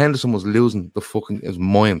 And Henderson was losing his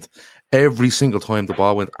mind. Every single time the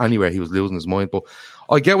ball went anywhere, he was losing his mind. But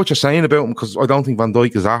I get what you're saying about him, because I don't think Van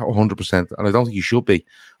Dijk is at 100%, and I don't think he should be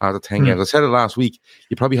after 10 games. I said it last week.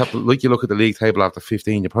 You probably have to, like you look at the league table after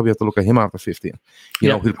 15, you probably have to look at him after 15. You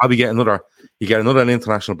know, he'll probably get another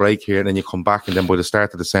international break here, and then you come back, and then by the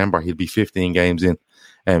start of December, he'll be 15 games in,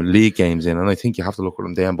 league games in, and I think you have to look at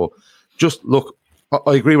him then. But just look,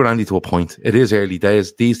 I agree with Andy to a point. It is early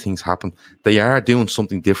days. These things happen. They are doing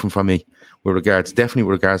something different for me definitely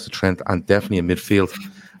with regards to Trent, and definitely in midfield.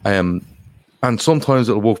 And sometimes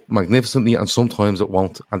it'll work magnificently, and sometimes it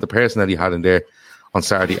won't. And the person that he had in there on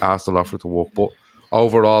Saturday asked a lot for it to work. But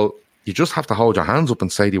overall, you just have to hold your hands up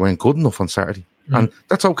and say they weren't good enough on Saturday. And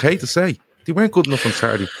that's okay to say. They weren't good enough on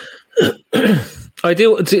Saturday. I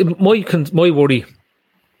do. My worry,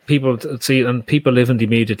 people see, and people live in the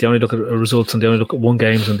media, they only look at results and they only look at one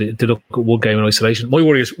games and they look at one game in isolation. My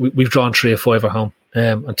worry is we've drawn 3 or 5 at home.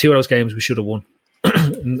 And 2 of those games we should have won.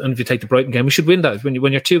 And if you take the Brighton game, we should win that.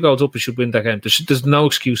 When you're 2 goals up, you should win that game. There's no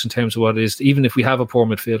excuse in terms of what it is. Even if we have a poor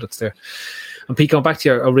midfield, it's there. And Pete, going back to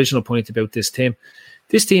your original point about this team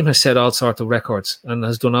has set all sorts of records and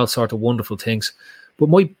has done all sorts of wonderful things. But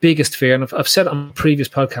my biggest fear, and I've said it on previous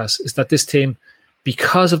podcasts, is that this team,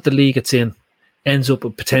 because of the league it's in, ends up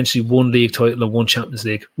with potentially 1 league title and 1 Champions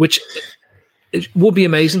League, which it would be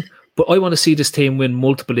amazing. But I want to see this team win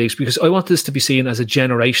multiple leagues because I want this to be seen as a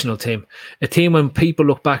generational team. A team when people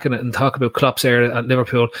look back at it and talk about Klopp's era at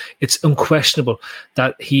Liverpool, it's unquestionable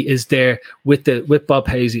that he is there with Bob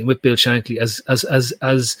Paisley and with Bill Shankly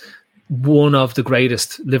as one of the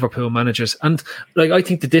greatest Liverpool managers. And like, I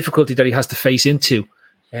think the difficulty that he has to face into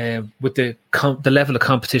with the level of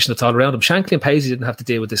competition that's all around him. Shankly and Paisley didn't have to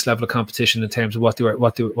deal with this level of competition in terms of what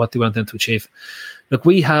they went in to achieve. Look,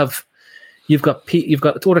 you've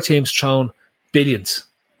got other teams throwing billions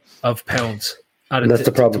of pounds at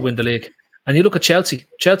it to win the league. And you look at Chelsea.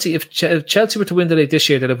 If Chelsea were to win the league this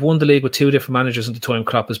year, they'd have won the league with 2 different managers in the time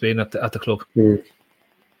Klopp has been at the club. Mm.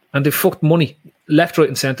 And they've fucked money left, right,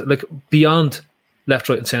 and centre, like beyond left,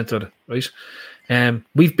 right, and centre, right?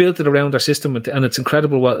 We've built it around our system, and it's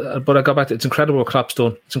incredible. But I go back to it's incredible what Klopp's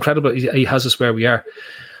done. It's incredible he has us where we are.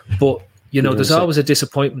 But there's always a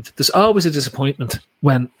disappointment. There's always a disappointment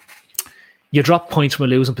when you drop points from a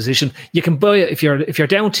losing position. You can buy it if you're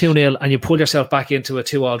down 2-0 and you pull yourself back into a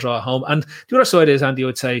 2-2 draw at home. And the other side is, Andy, I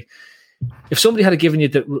would say, if somebody had given you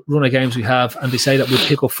the run of games we have, and they say that we'd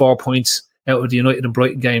pick up 4 points out of the United and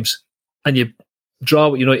Brighton games, and you draw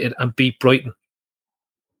with United and beat Brighton,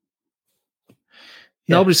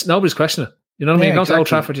 nobody's questioning it. You know what I mean? You're going to Old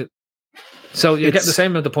Trafford, so you're getting the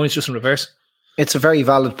same amount of points just in reverse. It's a very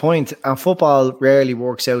valid point, and football rarely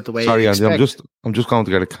works out the way. Sorry, you Andy, expect. I'm just going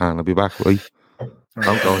to get a can. I'll be back, right?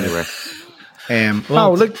 Don't go anywhere.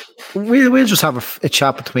 Look, we'll just have a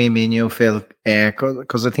chat between me and you, Phil,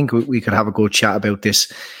 because I think we could have a good chat about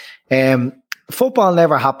this. Football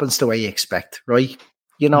never happens the way you expect, right?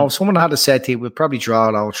 Someone had said to you, we'll probably draw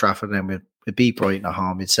at Old Trafford and we'll beat Brighton at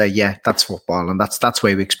home. You'd say, yeah, that's football, and that's the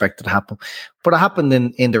way we expect it to happen. But it happened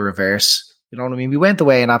in the reverse. You know what I mean? We went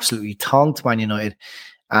away and absolutely tongued Man United.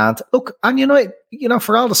 And look, and United,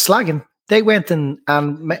 for all the slagging, they went and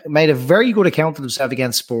made a very good account of themselves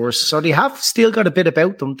against Spurs. So they have still got a bit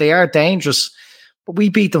about them. They are dangerous, but we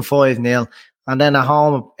beat them 5-0. And then at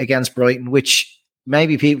home against Brighton, which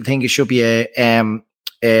maybe people think it should be a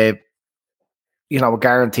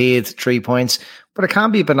guaranteed 3 points, but it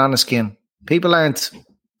can be a banana skin. People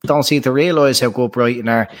don't seem to realise how good Brighton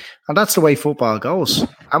are. And that's the way football goes.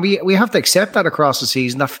 And we have to accept that across the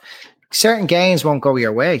season. That certain games won't go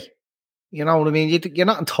your way. You know what I mean? You're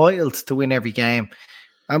not entitled to win every game.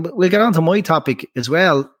 And we'll get on to my topic as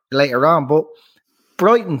well later on. But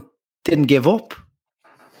Brighton didn't give up.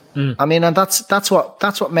 Mm. I mean, and that's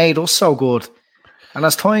what made us so good. And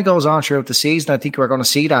as time goes on throughout the season, I think we're going to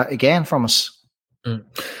see that again from us. Mm.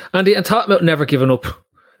 Andy, and talking about never giving up.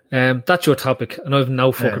 That's your topic, and I have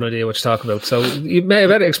no fucking idea what you're talking about. So you may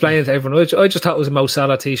better explain it to everyone. I just thought it was a Mo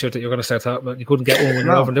Salah t-shirt that you're going to start talking about. You couldn't get one when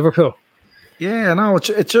you're over in Liverpool. Yeah, no,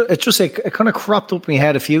 it kind of cropped up in my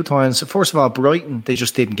head a few times. First of all, Brighton, they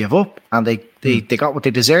just didn't give up, and they got what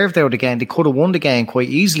they deserved out of the game. They could have won the game quite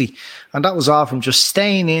easily, and that was all from just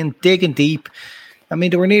staying in, digging deep. I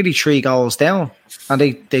mean, they were nearly 3 goals down, and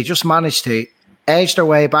they just managed to edge their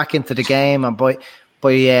way back into the game, and by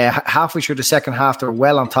halfway through the second half, they were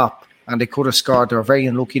well on top, and they could have scored. They were very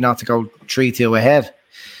unlucky not to go 3-2 ahead.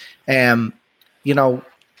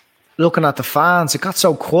 Looking at the fans, it got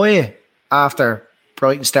so quiet after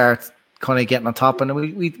Brighton started kind of getting on top, and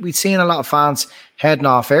we'd seen a lot of fans heading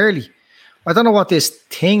off early. I don't know what this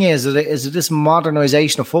thing is. Is it this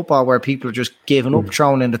modernisation of football where people are just giving up,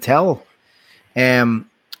 throwing in the towel?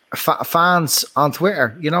 Fans on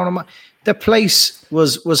Twitter, you know what I mean? The place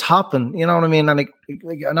was hopping, you know what I mean? And I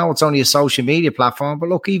know it's only a social media platform, but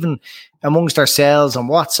look, even amongst ourselves on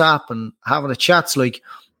WhatsApp and having the chats, like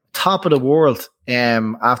top of the world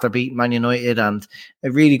after beating Man United, and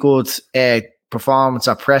a really good performance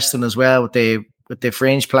at Preston as well with the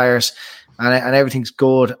fringe players, and everything's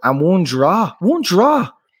good. And one draw,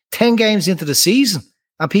 10 games into the season,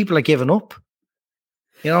 and people are giving up.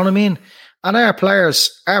 You know what I mean? And our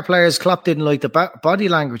players, Klopp didn't like the body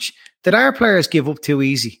language. Did our players give up too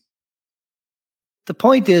easy? The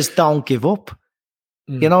point is, don't give up.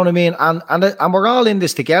 You know what I mean? And we're all in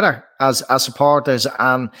this together as supporters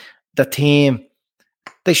and the team.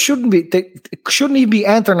 They shouldn't even be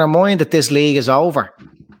entering their mind that this league is over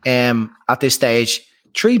at this stage.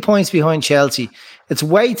 3 points behind Chelsea. It's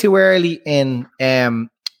way too early in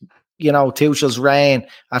Tuchel's reign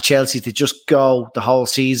at Chelsea to just go the whole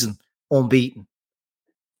season unbeaten.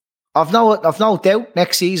 I've no doubt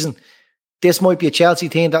next season this might be a Chelsea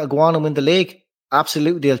team that'll go on and win the league.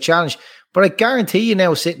 Absolutely, they'll challenge. But I guarantee you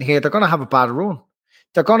now, sitting here, they're going to have a bad run.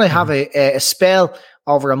 They're going to have a spell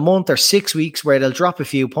over a month or 6 weeks where they'll drop a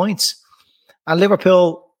few points, and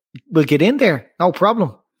Liverpool will get in there, no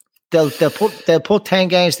problem. They'll put 10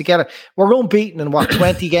 games together. We're unbeaten in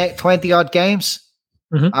 20 odd games.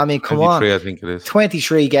 Mm-hmm. I mean, come on, I think it is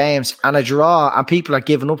 23 games and a draw, and people are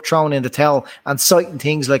giving up, throwing in the towel, and citing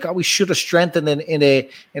things like, "Oh, we should have strengthened in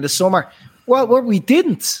the summer." Well, we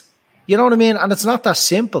didn't. You know what I mean? And it's not that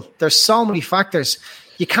simple. There's so many factors.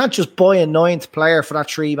 You can't just buy a 9th player for that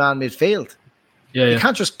 3-man midfield. Yeah, you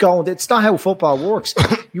can't just go. It's not how football works.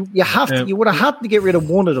 You have to. You would have had to get rid of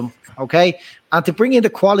one of them, okay, and to bring in the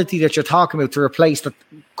quality that you're talking about to replace that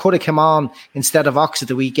could have come on instead of Ox at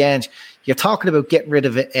the weekend. You're talking about getting rid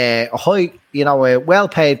of a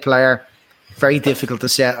well-paid player. Very difficult to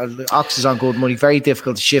sell. Ox is on good money. Very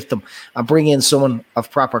difficult to shift them and bring in someone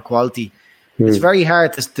of proper quality. It's very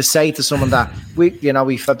hard to say to someone that we've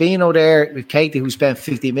Fabinho there, we've Keita who spent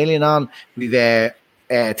 50 million on, we've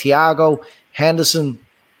Thiago, Henderson,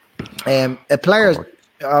 a player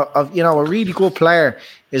a really good player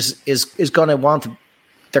is going to want.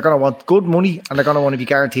 They're going to want good money and they're going to want to be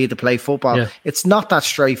guaranteed to play football. Yeah. It's not that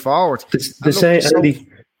straightforward.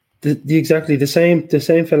 Exactly the same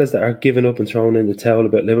fellas that are giving up and throwing in the towel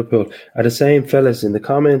about Liverpool are the same fellas in the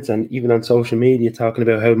comments and even on social media talking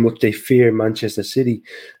about how much they fear Manchester City,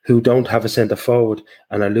 who don't have a centre forward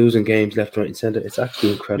and are losing games left, right, and centre. It's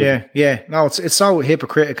actually incredible. Yeah. No, it's so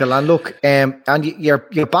hypocritical. And look, and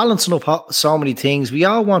you're balancing up so many things. We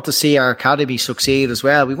all want to see our academy succeed as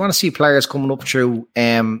well. We want to see players coming up through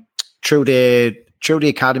the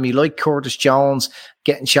academy, like Curtis Jones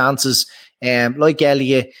getting chances, like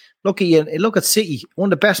Elliott. Look at City, one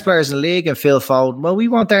of the best players in the league, and Phil Foden. Well, we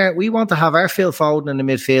want to have our Phil Foden in the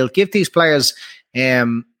midfield. Give these players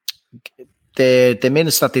the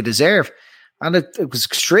minutes that they deserve. And it was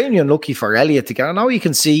extremely unlucky for Elliott to get. I know you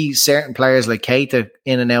can see certain players like Keita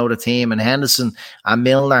in and out of the team, and Henderson and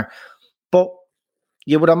Milner, but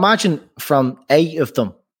you would imagine from 8 of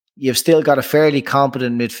them, you've still got a fairly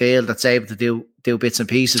competent midfield that's able to do bits and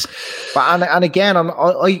pieces. But and again,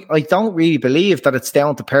 I don't really believe that it's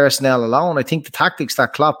down to personnel alone. I think the tactics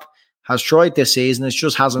that Klopp has tried this season, it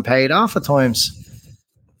just hasn't paid off at times.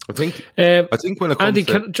 I think when it comes Andy,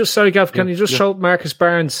 Gav, can you just show Marcus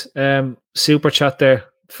Barnes super chat there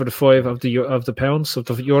for the 5 of the pounds of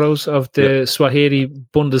the euros of the Swahili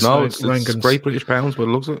Bundesliga rankings? It's great British pounds, but it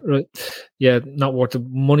looks like right. Yeah, not worth the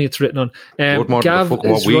money it's written on. Worth more Gav than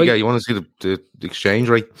what we get. You want to see the exchange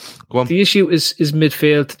rate? Go on. The issue is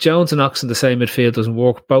midfield. Jones and Ox in the same midfield doesn't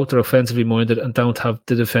work. Both are offensively minded and don't have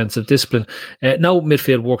the defensive discipline. No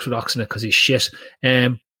midfield works with Ox in it because he's shit.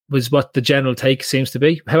 Was what the general take seems to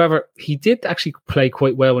be. However, he did actually play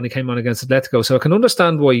quite well when he came on against Atletico, so I can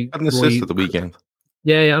understand why. Had an assist at the weekend.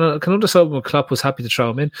 Yeah, I can understand why Klopp was happy to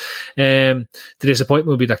throw him in. The disappointment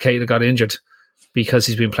would be that Keita got injured because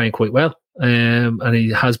he's been playing quite well, and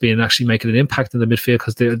he has been actually making an impact in the midfield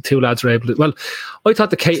because the 2 lads are able to. Well, I thought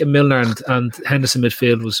the Keita, Milner and Henderson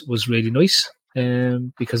midfield was really nice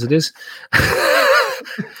because it is.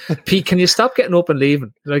 Pete, can you stop getting up and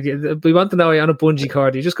leaving? Like, we want to know you're on a bungee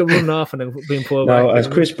cord. You just go running off and then being pulled back. No, as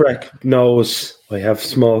Chris Breck knows, I have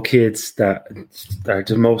small kids that are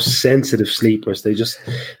the most sensitive sleepers. They're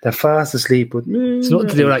fast asleep. But it's nothing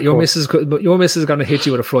to do with that. Your missus is going to hit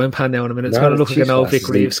you with a frying pan now in a minute. It's going to look like an old Vic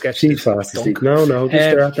Reeves sketch. She's fast asleep. No, just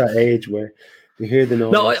they're at that age where you hear the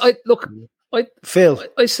noise. No, Phil,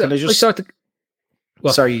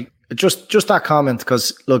 sorry. Just that comment,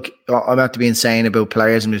 because look, I'm about to be insane about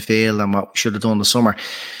players in midfield and what we should have done this summer.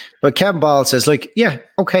 But Kevin Ball says, like, yeah,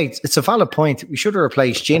 okay, it's a valid point. We should have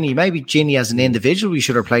replaced Ginny. Maybe Ginny as an individual, we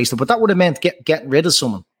should have replaced him, but that would have meant getting rid of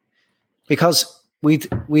someone, because we'd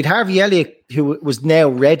Harvey Elliott, who was now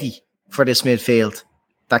ready for this midfield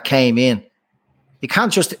that came in. You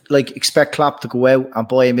can't just expect Klopp to go out and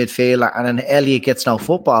buy a midfielder and then Elliott gets no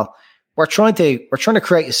football. We're trying to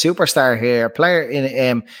create a superstar here, a player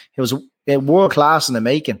who was world class in the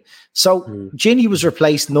making. So Ginny was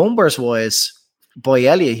replaced numbers wise by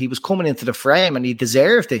Elliott. He was coming into the frame and he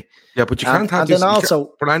deserved it. Yeah, but you can't have this.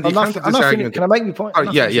 But Andy, you can't have this argument. Can I make my point?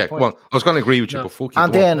 Yeah. Come on. I was going to agree with you, but fuck you.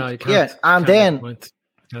 And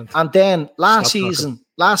then last season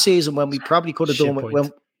when we probably could have done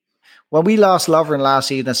when we lost Lovren last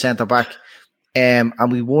season at centre back. and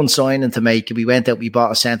we won signing to make. We went out, we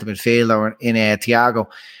bought a centre midfielder in Thiago.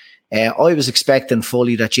 I was expecting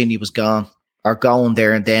fully that Ginny was gone or going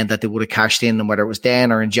there and then, that they would have cashed in, and whether it was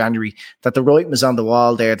then or in January, that the writing was on the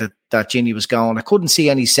wall there that Ginny was gone. I couldn't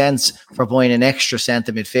see any sense for buying an extra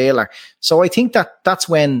centre midfielder. So I think that's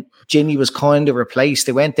when Ginny was kind of replaced.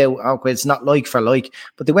 They went out, okay, it's not like for like,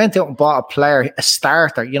 but they went out and bought a player, a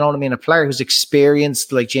starter, you know what I mean? A player who's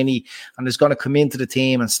experienced like Ginny and is going to come into the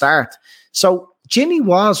team and start. So Ginny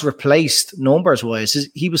was replaced numbers wise.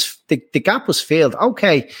 The gap was filled.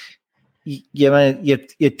 Okay. You'd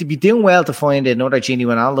be doing well to find another Gini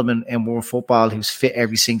Wijnaldum in world football who's fit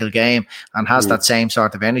every single game and has that same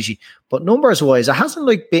sort of energy. But numbers wise, it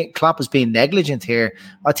hasn't Klopp has been negligent here.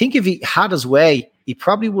 I think if he had his way, he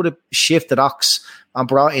probably would have shifted Ox and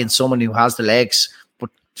brought in someone who has the legs.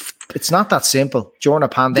 But it's not that simple. During a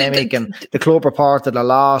pandemic and the club reported a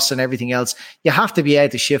loss and everything else, you have to be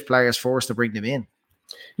able to shift players first to bring them in.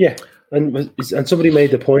 Yeah, and somebody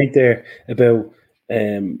made the point there about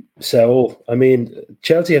Saul. I mean,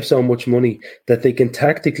 Chelsea have so much money that they can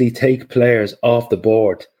tactically take players off the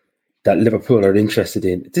board that Liverpool are interested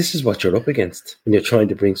in. This is what you're up against when you're trying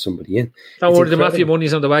to bring somebody in. Don't worry, the mafia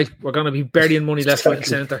money's on the way. We're going to be burying money left, right, and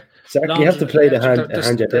centre. Exactly. You have to play the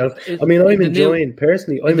hand you're dealt. I mean, I'm enjoying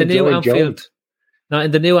Anfield. Now,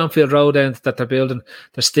 in the new Anfield Road end that they're building,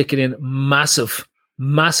 they're sticking in massive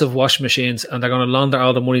washing machines, and they're going to launder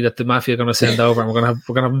all the money that the mafia are going to send over, and we're going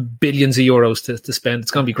to have billions of euros to spend. It's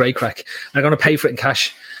going to be great crack. And they're going to pay for it in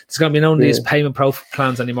cash. There's going to be none of these payment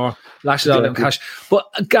plans anymore. Lash it all in cash. But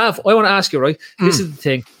Gav, I want to ask you, right? This is the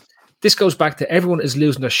thing. This goes back to everyone is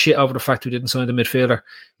losing their shit over the fact we didn't sign the midfielder.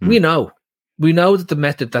 We know that the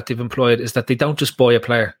method that they've employed is that they don't just buy a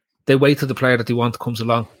player. They wait till the player that they want comes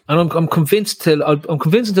along. And I'm convinced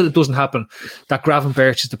until it doesn't happen that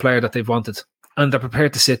Gravenberch is the player that they've wanted. And they're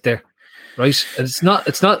prepared to sit there, right? And it's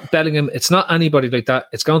not Bellingham. It's not anybody like that.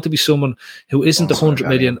 It's going to be someone who isn't 100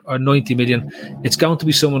 million or 90 million. It's going to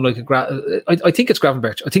be someone like I think it's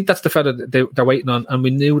Gravenberch. I think that's the fella that they're waiting on. And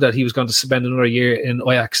we knew that he was going to spend another year in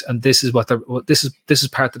Ajax. And this is this is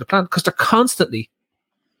part of the plan, because they're constantly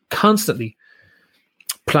planning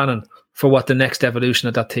for what the next evolution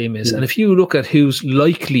of that team is. And if you look at who's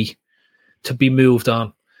likely to be moved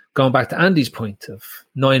on, going back to Andy's point of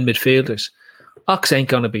 9 midfielders, Ox ain't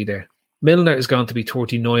going to be there. Milner is going to be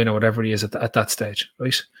 39 or whatever he is at that stage,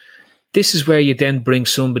 right? This is where you then bring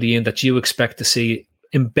somebody in that you expect to see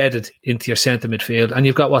embedded into your centre midfield, and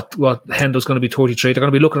you've got what Hendo's going to be 33. They're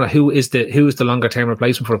going to be looking at who is the longer term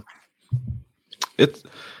replacement for him.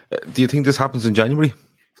 Do you think this happens in January?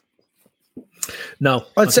 No.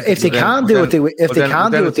 If they can do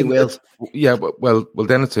it, they will. Yeah, well,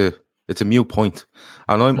 then it's a mute point.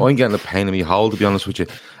 And I'm getting a pain in my hole, to be honest with you,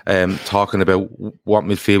 talking about what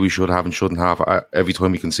midfield we should have and shouldn't have every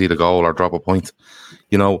time we can see the goal or drop a point.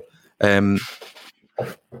 Thiago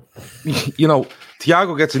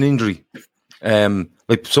gets an injury.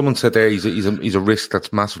 Like someone said there, he's a risk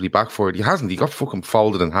that's massively backfired. He hasn't. He got fucking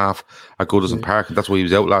folded in half at Goodison Park, and that's why he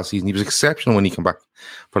was out last season. He was exceptional when he came back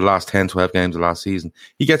for the last 10, 12 games of last season.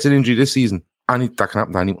 He gets an injury this season, and that can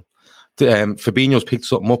happen to anyone. Fabinho's picked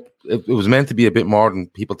something up. It was meant to be a bit more than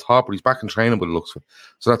people thought, but he's back in training with the looks of it.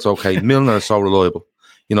 So that's okay. Milner is so reliable,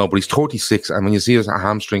 but he's 36, and when you see his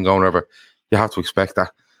hamstring going over, you have to expect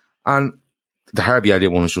that. And the Harvey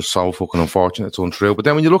Elliott one is just so fucking unfortunate. It's untrue. But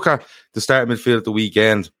then when you look at the start midfield at the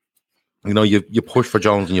weekend, you push for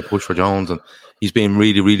Jones and he's been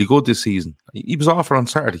really, really good this season. He was off on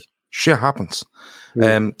Saturday. Shit happens.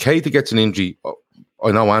 Keita gets an injury.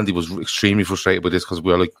 I know Andy was extremely frustrated with this because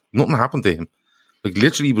we were like, nothing happened to him. Like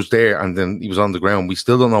literally he was there and then he was on the ground. We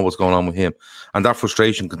still don't know what's going on with him. And that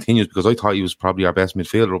frustration continues because I thought he was probably our best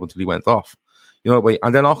midfielder up until he went off.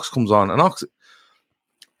 And then Ox comes on, and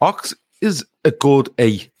Ox is a good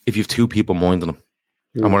if you have two people minding him.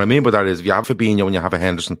 And what I mean by that is if you have Fabinho and you have a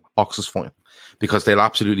Henderson, Ox is fine. Because they'll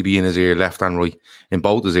absolutely be in his ear, left and right, in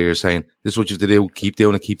both his ears, saying, this is what you have to do, keep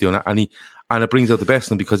doing it. And it brings out the best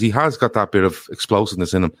in him because he has got that bit of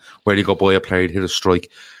explosiveness in him where he go by a player, hit a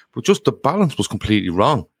strike. But just the balance was completely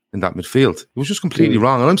wrong in that midfield. It was just completely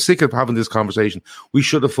wrong. And I'm sick of having this conversation. We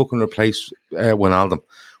should have fucking replaced Wijnaldum.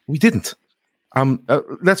 We didn't.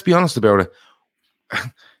 Let's be honest about it.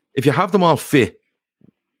 If you have them all fit,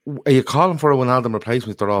 are you calling for a Wijnaldum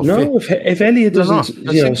replacement? They're all fit. No, if Elliott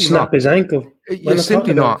doesn't snap his ankle, you're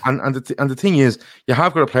simply not. And the thing is, you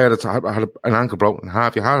have got a player that's had an ankle broken in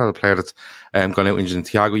half. You had a player that's gone out injured in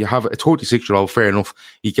Thiago. You have a 36-year-old. Fair enough,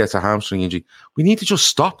 he gets a hamstring injury. We need to just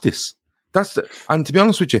stop this. And to be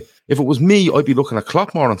honest with you, if it was me, I'd be looking at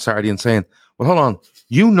Klopp more on Saturday and saying, "Well, hold on.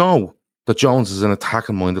 that Jones is an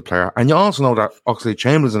attacking-minded player, and you also know that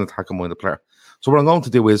Oxlade-Chamberlain is an attacking-minded player. So what I'm going to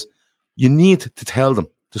do is, you need to tell them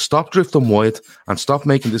to stop drifting wide and stop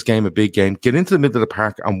making this game a big game. Get into the middle of the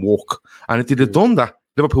park and walk. And if they'd have done that,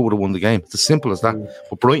 Liverpool would have won the game. It's as simple as that.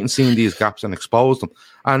 But Brighton seen these gaps and exposed them.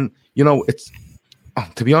 And, you know, it's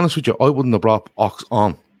to be honest with you, I wouldn't have brought Ox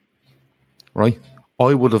on. Right?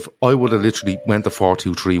 I would have literally went to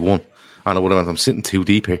 4-2-3-1. And I would have went, I'm sitting too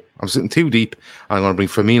deep here. I'm sitting too deep. And I'm going to bring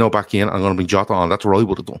Firmino back in. I'm going to bring Jota on. That's what I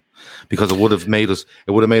would have done. Because it would have made us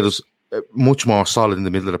much more solid in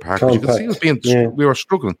the middle of the park. You can see us we were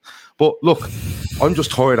struggling. But look, I'm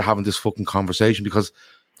just tired of having this fucking conversation because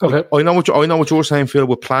I know what you're saying, Phil,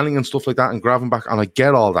 with planning and stuff like that and grabbing back, and I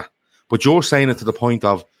get all that. But you're saying it to the point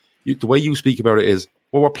of the way you speak about it is,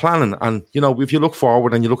 well, we're planning, and you know, if you look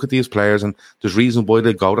forward and you look at these players and there's reasons why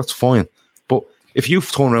they go, that's fine. But if you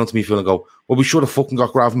turn around to me, Phil, and go, well, we should have fucking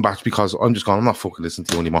got Gravenberch because I'm not fucking listening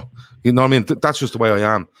to you anymore. You know what I mean? That's just the way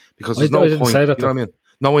I am. Because there's no point. You know what I mean?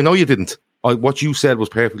 No, I know you didn't. What you said was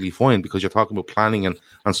perfectly fine because you're talking about planning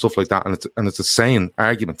and stuff like that, and it's a sane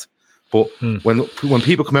argument. But when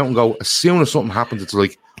people come out and go, as soon as something happens, it's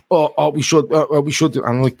like, we should do. And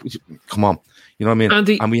I'm like, come on, you know what I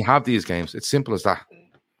mean? And we have these games. It's simple as that.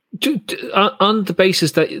 On the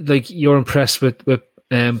basis that like you're impressed with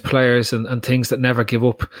players and things that never give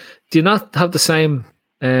up, do you not have the same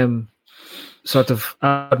sort of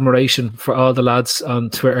admiration for all the lads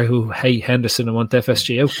on Twitter who hate Henderson and want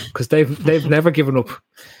FSG out? Because they've never given up.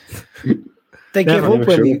 They give up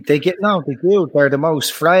when they get no. They do. They're the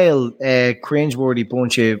most frail, cringeworthy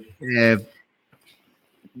bunch of.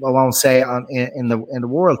 I won't say in the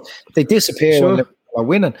world. They disappear when they're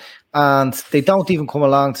winning, and they don't even come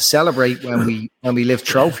along to celebrate when we lift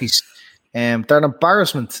trophies. They're an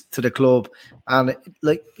embarrassment to the club, and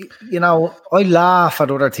like you know, I laugh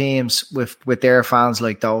at other teams with their fans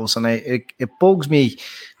like those, and it bugs me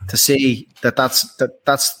to see that's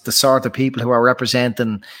the sort of people who are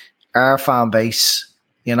representing our fan base.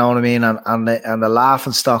 You know what I mean, and the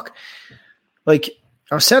laughing stock. Like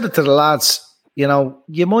I've said it to the lads, you know,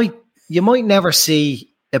 you might never see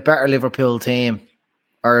a better Liverpool team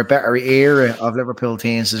or a better era of Liverpool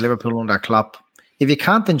teams as Liverpool under Klopp. If you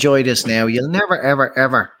can't enjoy this now, you'll never, ever,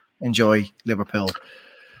 ever enjoy Liverpool.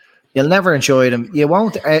 You'll never enjoy them. You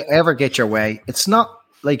won't ever get your way. It's not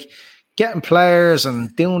like getting players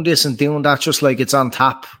and doing this and doing that just like it's on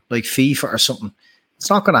tap, like FIFA or something. It's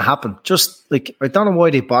not going to happen. Just like, I don't know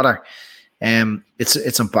why they bother.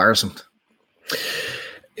 It's embarrassing.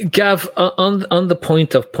 Gav, on the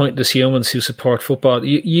point of pointless humans who support football,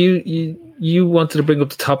 you wanted to bring up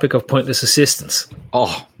the topic of pointless assistance.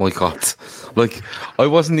 Oh my God. Like, I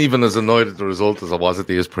wasn't even as annoyed at the result as I was at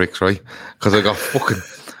these pricks, right? Because I got fucking...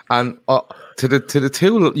 And to the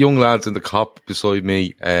two young lads in the cop beside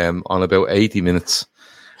me on about 80 minutes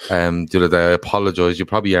the other day, I apologise. You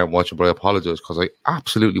probably aren't watching, but I apologise because I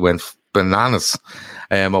absolutely went bananas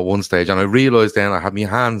at one stage. And I realised then I had my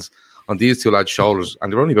hands on these two lads' shoulders,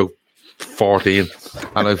 and they were only about 14,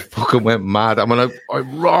 and I fucking went mad. I mean, I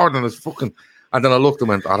roared and I was fucking... And then I looked and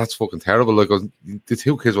went, oh, that's fucking terrible. Like, the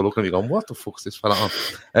two kids were looking at me going, what the fuck's this fella on?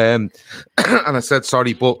 And I said,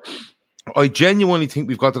 sorry, but I genuinely think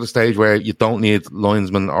we've got to the stage where you don't need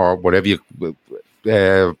linesmen or whatever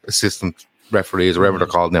you assistant referees or whatever they're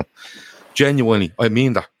called now. Genuinely, I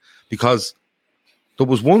mean that. Because there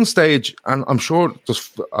was one stage, and I'm sure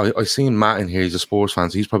I seen Matt in here, he's a sports fan,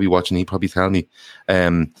 so he's probably watching, he'd probably tell me,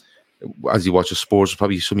 as he watches sports, there's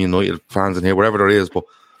probably some United fans in here, wherever there is, but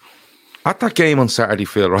at that game on Saturday,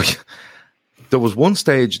 Phil, right, there was one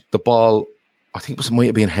stage, the ball, I think it might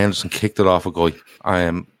have been Henderson, kicked it off a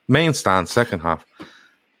guy, main stand, second half,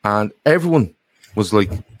 and everyone was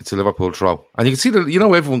like, it's a Liverpool throw. And you can see that, you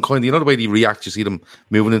know, everyone kind of, you know the way they react, you see them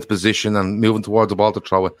moving into position and moving towards the ball to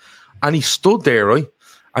throw it. And he stood there, right,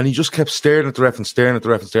 and he just kept staring at the ref and staring at the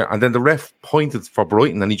ref and staring. And then the ref pointed for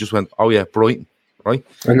Brighton, and he just went, oh yeah, Brighton, right?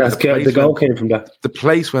 And that's the goal came from that. The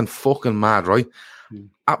place went fucking mad, right?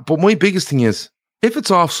 But my biggest thing is, if it's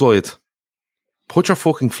offside, put your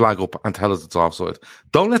fucking flag up and tell us it's offside.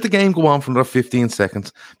 Don't let the game go on for another 15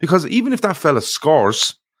 seconds, because even if that fella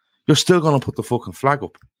scores, you're still going to put the fucking flag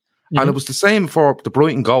up. Mm-hmm. And it was the same for the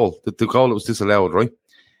Brighton goal, the goal that was disallowed, right?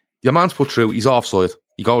 Your man's put through, he's offside,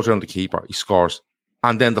 he goes around the keeper, he scores,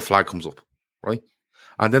 and then the flag comes up, right?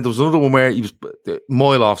 And then there was another one where he was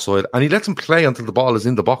mile offside, and he lets him play until the ball is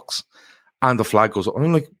in the box, and the flag goes up. And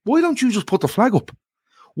I'm like, why don't you just put the flag up?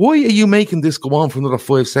 Why are you making this go on for another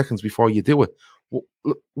 5 seconds before you do it?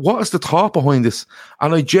 What is the thought behind this?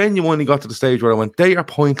 And I genuinely got to the stage where I went, they are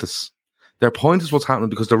pointless. They're pointless what's happening,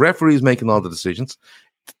 because the referee is making all the decisions.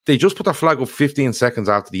 They just put their flag up 15 seconds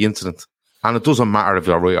after the incident, And it doesn't matter if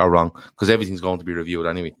you're right or wrong, because everything's going to be reviewed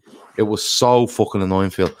anyway. It was so fucking annoying,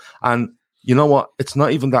 Phil. And you know what? It's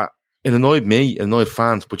not even that. It annoyed me, it annoyed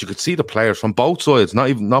fans, but you could see the players from both sides, not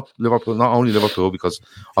Liverpool, not only Liverpool, because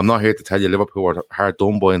I'm not here to tell you Liverpool are hard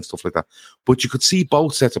done by and stuff like that. But you could see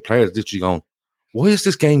both sets of players literally going, why is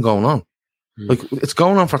this game going on? Like, it's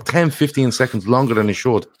going on for 10, 15 seconds longer than it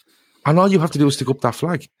should. And all you have to do is stick up that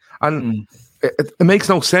flag. And it makes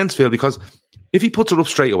no sense, Phil, because if he puts it up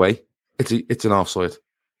straight away, it's an offside.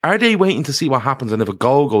 Are they waiting to see what happens, and if a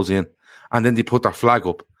goal goes in and then they put that flag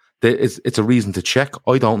up, it's a reason to check?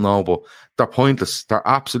 I don't know, but they're pointless. They're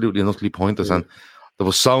absolutely and utterly pointless. And there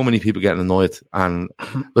was so many people getting annoyed. And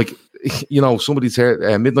like, you know, somebody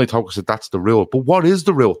said, Midnight Talker said that's the rule. But what is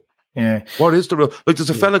the rule? Yeah. What is the rule? Like,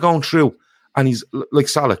 there's a fella going through and he's like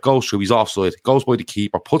Salah goes through, he's offside, goes by the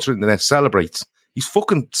keeper, puts it in the net, celebrates. He's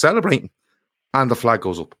fucking celebrating, and the flag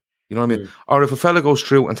goes up. You know what I mean? Or if a fella goes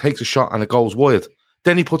through and takes a shot and it goes wide,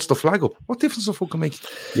 then he puts the flag up. What difference does it fucking make?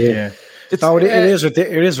 Yeah. It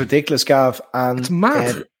is ridiculous, Gav. And it's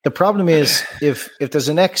mad. The problem is if there's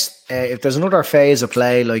if there's another phase of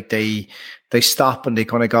play, like they stop and they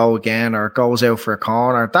kind of go again, or it goes out for a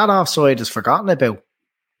corner, that offside is forgotten about.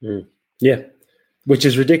 Yeah. Which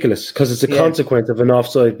is ridiculous, because it's a consequence of an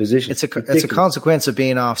offside position. It's a consequence of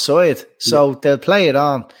being offside. So they'll play it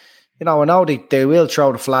on. You know, I know they will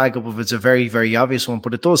throw the flag up if it's a very, very obvious one,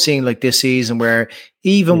 but it does seem like this season where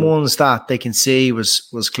even ones that they can see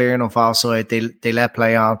was clear enough offside, they let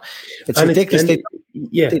play on. It's ridiculous. They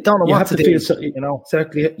don't know what to do. You know,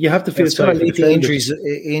 exactly. You have to feel sorry for the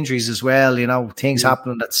injuries as well. You know, things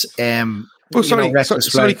happening that's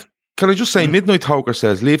sorry. Can I just say, Midnight Talker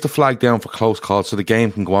says, leave the flag down for close calls so the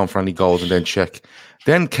game can go on for any goals and then check.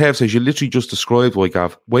 Then Kev says, you literally just described why,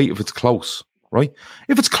 Gav. Wait if it's close, right?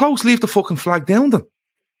 If it's close, leave the fucking flag down then.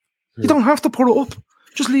 You don't have to put it up.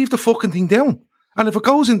 Just leave the fucking thing down. And if it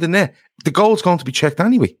goes in the net, the goal's going to be checked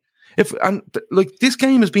anyway. This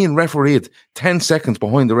game is being refereed 10 seconds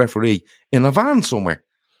behind the referee in a van somewhere,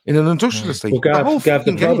 in an industrial estate. Well, Gav,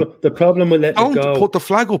 the problem with letting it go... Don't put the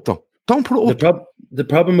flag up though. Don't put it up. The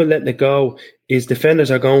problem with letting it go is defenders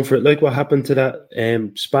are going for it, like what happened to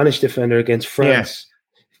that Spanish defender against France.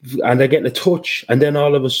 Yeah. And they're getting a touch, and then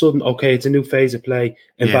all of a sudden, okay, it's a new phase of play,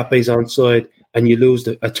 Mbappe's onside, and you lose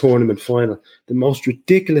a tournament final. The most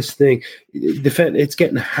ridiculous thing, it's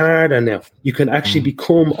getting harder now. You can actually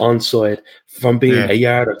become onside from being a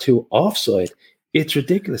yard or two offside. It's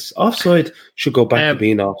ridiculous. Offside should go back to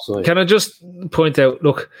being offside. Can I just point out,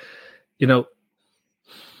 look, you know,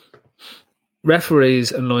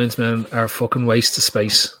 referees and linesmen are fucking waste of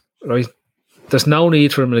space, right? There's no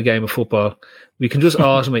need for them in a game of football. We can just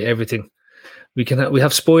automate everything. We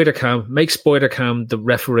have Spider-Cam, make Spider-Cam the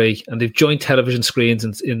referee, and they've joint television screens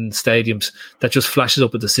in stadiums that just flashes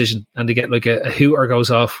up a decision, and they get like a hooter goes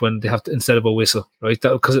off when they have to, instead of a whistle, right?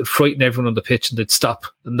 Because it frightened everyone on the pitch, and they'd stop,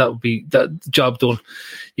 and that would be that job done.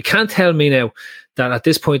 You can't tell me now that at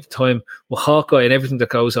this point in time, with Hawkeye and everything that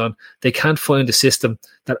goes on, they can't find a system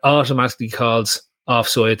that automatically calls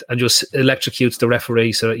offside and just electrocutes the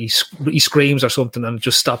referee so that he screams or something and it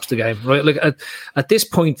just stops the game, right? Like at this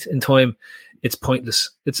point in time, it's pointless.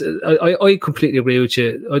 I completely agree with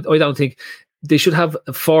you. I don't think they should have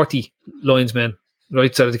 40 linesmen,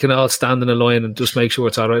 right, so that they can all stand in a line and just make sure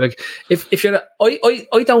it's all right. Like if you're,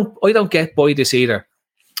 I don't get by this either.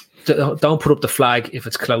 Don't put up the flag if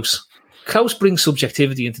it's close. Close brings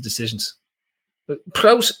subjectivity into decisions.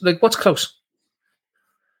 Close, like what's close?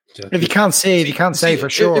 If you can't say for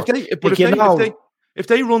sure. If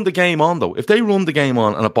they run the game on though, if they run the game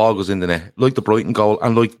on and a ball goes in the net, like the Brighton goal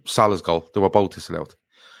and like Salah's goal, they were both disallowed.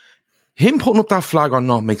 Him putting up that flag or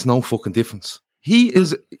not makes no fucking difference.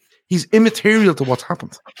 He's immaterial to what's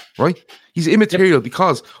happened, right? He's immaterial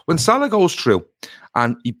because when Salah goes through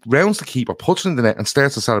and he rounds the keeper, puts it in the net and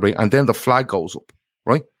starts to celebrate, and then the flag goes up,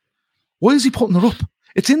 right? Why is he putting it up?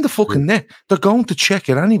 It's in the fucking net. They're going to check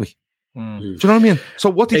it anyway. Do you know what I mean? So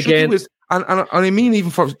what they should do is, and I mean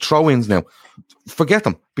even for throw-ins now, forget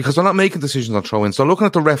them because they're not making decisions on throw-ins. They're looking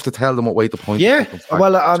at the ref to tell them what way to point. Yeah,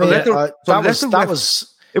 well, I mean, that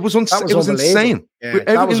was insane. Yeah,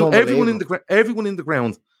 everyone in the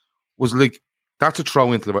ground was like, "That's a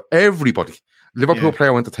throw into Liverpool." Everybody, Liverpool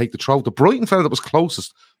player went to take the throw. The Brighton fella that was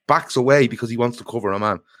closest backs away because he wants to cover a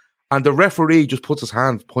man, and the referee just puts his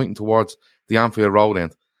hand pointing towards the Anfield Road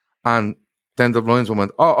end, and then the linesman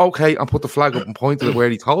went, "Oh, okay," and put the flag up and pointed at where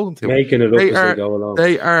he told him to. Making it up as they go along.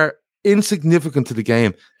 They are insignificant to the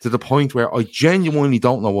game to the point where I genuinely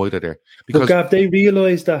don't know why they're there. Because Gav, they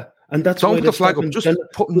realise that, And that's don't why put the flag up. Just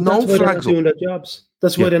put no flags up. Doing their jobs.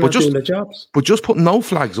 That's why they're not doing their jobs. But just put no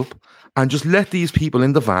flags up and just let these people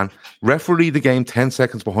in the van referee the game 10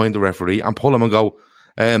 seconds behind the referee and pull them and go,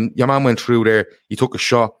 your man went through there, he took a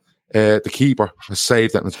shot, the keeper has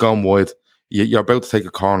saved it and it's gone wide. You're about to take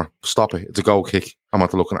a corner. Stop it. It's a goal kick. I'm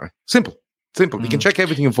not looking at it. Simple. You can check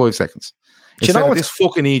everything in 5 seconds. Instead of this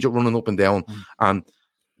fucking Egypt running up and down and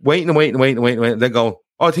waiting, and then go,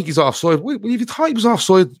 oh, I think he's offside. If you thought he was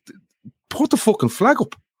offside, put the fucking flag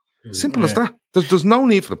up. Simple as that. There's no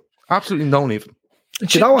need for them. Absolutely no need for them.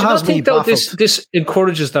 Do you not think, though, this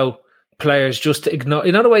encourages, though, players just to ignore...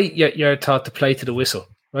 In other way, you're taught to play to the whistle,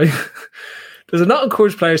 right? Does it not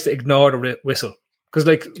encourage players to ignore the whistle? Because,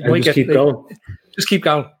 like... Just keep going. Just keep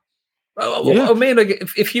going. I mean, like,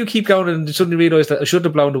 if you keep going and suddenly realise that I should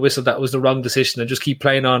have blown the whistle, that was the wrong decision, and just keep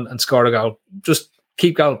playing on and score a goal, just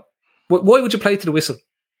keep going. Why would you play to the whistle?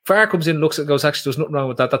 VAR comes in, looks at it, goes, actually, there's nothing wrong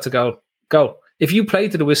with that. That's a goal. Go. If you play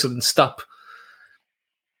to the whistle and stop,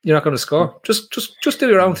 you're not going to score. Just do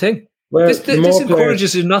your own thing. Well, this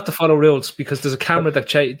encourages you not to follow rules because there's a camera that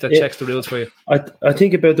checks the rules for you. I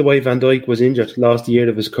think about the way Van Dijk was injured last year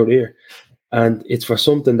of his career, and it's for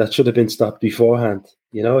something that should have been stopped beforehand.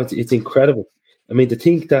 You know, it's incredible. I mean, to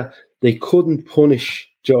think that they couldn't punish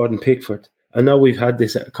Jordan Pickford. I know we've had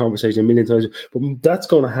this conversation a million times, but that's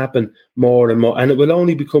going to happen more and more, and it will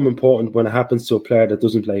only become important when it happens to a player that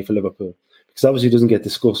doesn't play for Liverpool, because obviously it doesn't get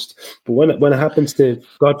discussed. But when it happens to,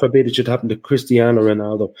 God forbid, it should happen to Cristiano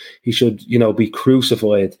Ronaldo, he should, be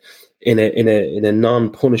crucified in a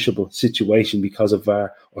non-punishable situation because of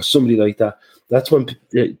VAR or somebody like that. That's when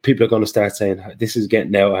people are going to start saying this is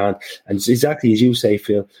getting out of hand. And it's exactly as you say,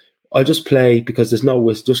 Phil. I'll just play because there's no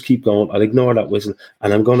whistle. Just keep going. I'll ignore that whistle,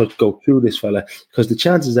 and I'm going to go through this fella because the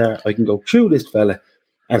chances are I can go through this fella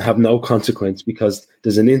and have no consequence because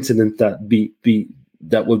there's an incident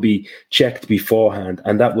that will be checked beforehand,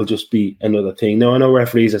 and that will just be another thing. Now I know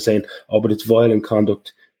referees are saying, "Oh, but it's violent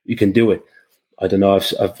conduct. You can do it." I don't know.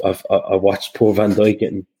 I watched poor Van Dijk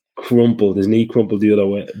getting crumpled, his knee crumpled the other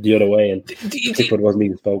way, and Pickford wasn't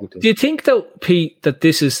even spoken to. Do you think, though, Pete, that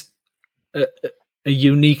this is a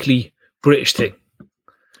uniquely British thing?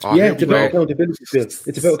 It's about accountability, Phil. It's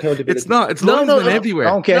about accountability. It's not. It's linesmen everywhere.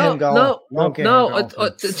 Don't get him going. I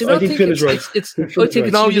think Phil is right. It's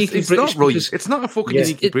not right. It's not a fucking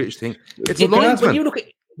uniquely British thing. It's a linesman. When you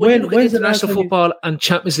look at international football and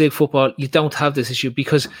Champions League football, you don't have this issue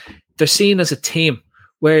because they're seen as a team.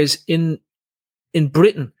 Whereas in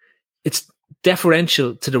Britain, it's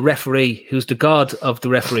deferential to the referee, who's the god of the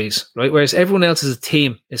referees, right? Whereas everyone else is a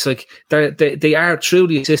team. It's like they are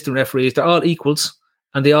truly assistant referees. They're all equals,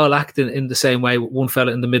 and they all act in the same way. One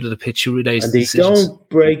fella in the middle of the pitch who relays and they decisions. Don't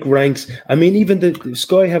break ranks. I mean, even the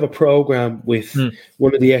Sky have a program with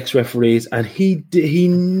one of the ex-referees, and he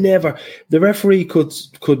never. The referee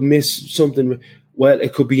could miss something. Well,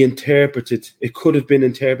 it could be interpreted. It could have been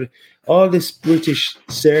interpreted. All this British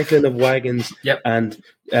circling of wagons and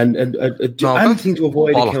anything to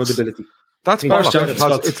avoid accountability. That's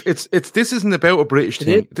bollocks. It's this isn't about a British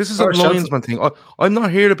thing. This is a linesman thing. I'm not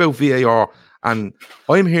here about VAR, and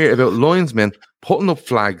I'm here about linesmen putting up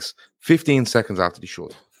flags 15 seconds after they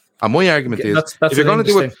should. And my argument is, if you're going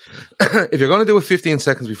to do it 15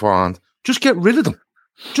 seconds beforehand, just get rid of them.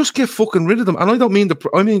 Just get fucking rid of them. And I don't mean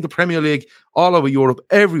the Premier League, all over Europe,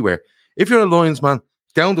 everywhere. If you're a linesman,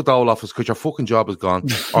 down the dole office because your fucking job is gone,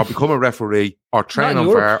 or become a referee, or train on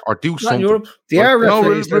VAR, or do something. Remove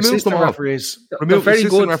them all. Referees. Remove very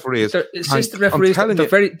good referees. Assistant referees.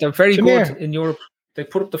 They're very good in Europe. They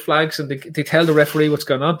put up the flags and they tell the referee what's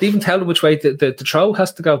going on. They even tell them which way the throw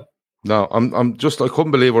has to go. No, I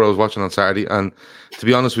couldn't believe what I was watching on Saturday. And to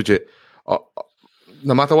be honest with you,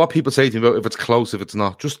 no matter what people say to me about if it's close, if it's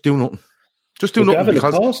not, just do nothing. Just do nothing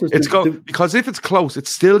because if it's close,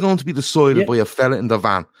 it's still going to be decided by a fella in the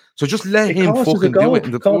van. So just let him fucking do it.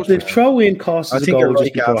 The throw in costs a goal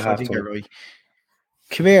just before halftime.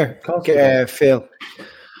 Come here, Phil.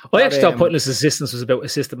 I actually thought Pointless Assistants was about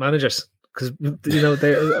assistant managers because there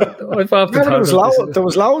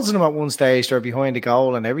was loads of them at one stage. They're behind the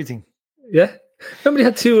goal and everything. Yeah. Remember, they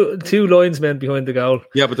had two linesmen behind the goal.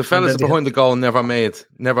 Yeah, but the fellas behind the goal never made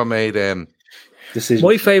decisions.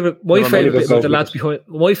 My favourite bit with the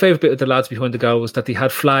lads behind the goal was that they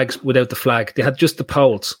had flags without the flag. They had just the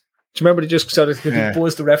poles. Do you remember they just sort of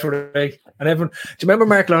buzzed the referee and everyone? Do you remember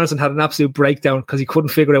Mark Lawrenson had an absolute breakdown because he couldn't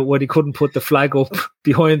figure out why he couldn't put the flag up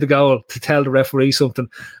behind the goal to tell the referee something?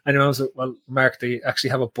 And I was like, "Well, Mark, they actually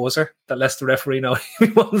have a buzzer that lets the referee know he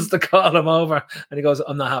wants to call him over." And he goes,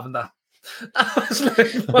 "I'm not having that." I was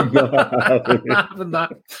like, what happened?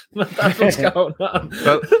 That's what's going on.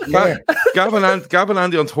 Well, Gav and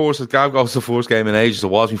Andy on tour says Gav goes to the first game in ages. It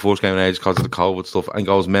was my first game in ages because of the COVID stuff, and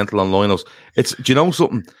goes mental on linos. Do you know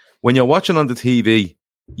something? When you're watching on the TV,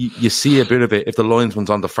 you see a bit of it if the linesman's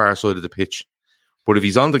on the far side of the pitch. But if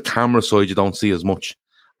he's on the camera side, you don't see as much.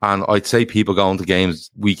 And I'd say people going to games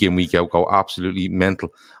week in, week out go absolutely mental.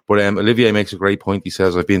 But Olivier makes a great point. He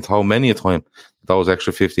says, I've been told many a time that those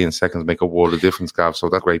extra 15 seconds make a world of difference, Gav. So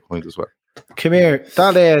that's a great point as well. Come here.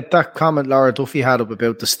 That comment Laura Duffy had up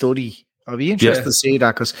about the study, I'd be interested to see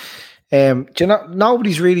that because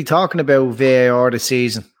nobody's really talking about VAR this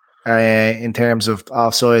season in terms of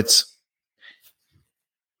offsides.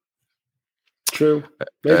 True.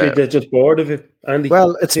 Maybe they're just bored of it, Andy.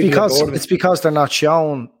 Well, it's because they're not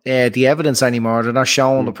showing the evidence anymore. They're not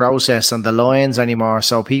showing the process and the lines anymore.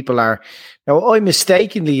 So people are now. I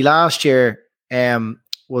mistakenly last year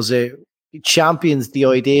champions the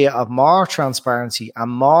idea of more transparency and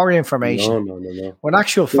more information. No. When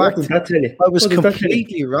actual fact, I was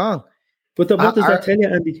completely wrong. But what does that tell you,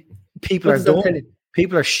 Andy? People are dumb.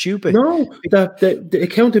 People are stupid. No, the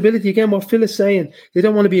accountability again. What Phil is saying, they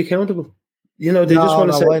don't want to be accountable. They just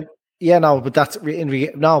want to say... but that's... but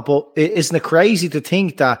isn't it crazy to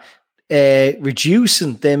think that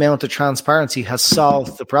reducing the amount of transparency has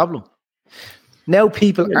solved the problem? Now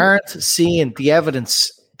people aren't seeing the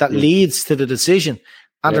evidence that leads to the decision,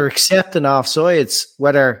 and they're accepting offsides,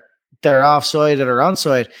 whether they're offside or they're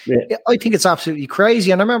onside. Yeah. I think it's absolutely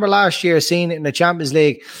crazy. And I remember last year seeing it in the Champions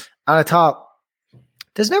League, and I thought,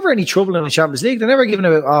 there's never any trouble in the Champions League. They're never given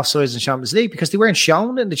about offsides in the Champions League because they weren't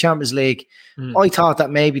shown in the Champions League. I thought that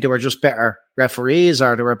maybe they were just better referees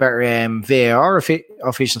or they were better VAR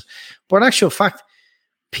officials. But in actual fact,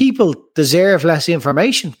 people deserve less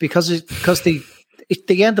information because they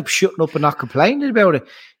end up shutting up and not complaining about it.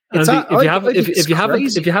 If you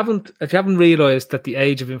haven't realised that the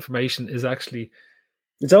age of information is actually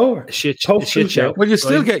it's over. A shit show. Well, you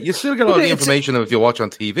still get all the information if you watch on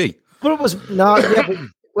TV. But it was not.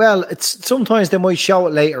 It's sometimes they might show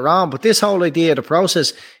it later on. But this whole idea of the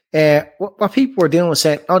process, what people were doing was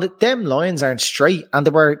saying, "Oh, them lines aren't straight," and they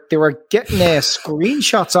were getting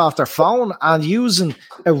screenshots off their phone and using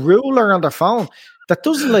a ruler on their phone that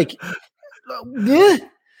doesn't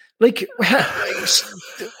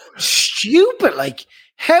stupid. Like,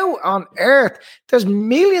 how on earth? There's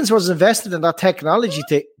millions was invested in that technology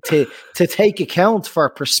to take account for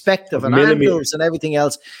perspective and angles and everything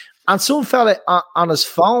else. And some fella on his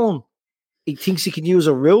phone, he thinks he can use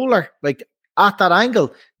a ruler like at that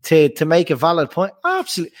angle to make a valid point.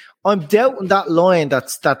 Absolutely, I'm doubting that line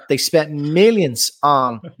that they spent millions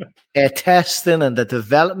on testing and the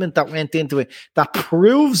development that went into it. That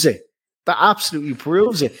proves it. That absolutely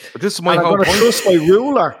proves it. But this is my whole point. I'm going to trust my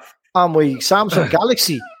ruler on my Samsung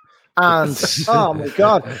Galaxy, and oh my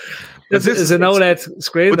god, this is an OLED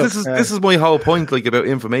screen. But this is my whole point, like about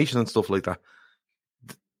information and stuff like that.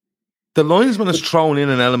 The linesman has thrown in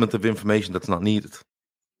an element of information that's not needed.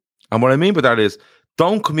 And what I mean by that is,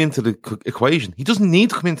 don't come into the equation. He doesn't need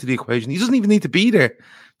to come into the equation. He doesn't even need to be there.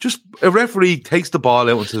 Just a referee takes the ball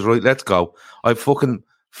out and says, right, let's go. I've fucking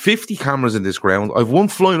 50 cameras in this ground. I've one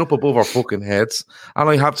flying up above our fucking heads. And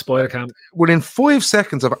I have spoiler cam. Within 5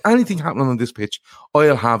 seconds of anything happening on this pitch,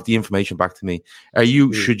 I'll have the information back to me.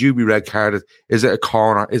 Should you be red carded? Is it a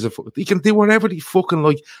corner? He can do whatever he fucking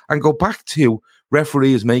like and go back to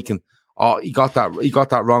referee is making. Oh, he got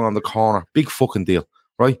that wrong on the corner. Big fucking deal,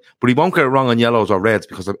 right? But he won't get it wrong on yellows or reds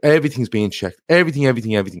because of everything's being checked. Everything. And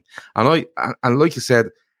like you said,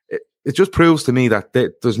 it just proves to me that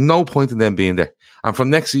there's no point in them being there. And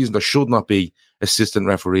from next season, there should not be assistant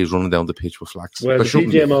referees running down the pitch with flags. Well, the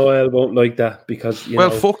PGMOL won't like that because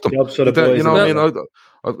fuck them.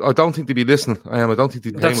 I don't think they'd be listening. I don't think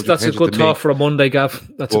they'd. That's a good thought for a Monday,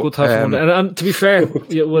 Gav. That's a good thought for Monday. And to be fair,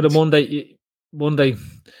 with a Monday.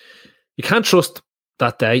 You can't trust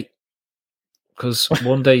that day because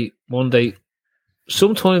Monday,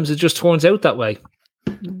 sometimes it just turns out that way.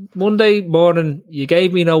 Monday morning, you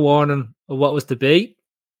gave me no warning of what was to be.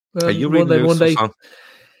 Monday,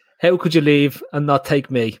 how could you leave and not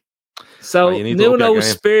take me? So, Nuno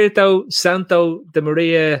Espirito Santo de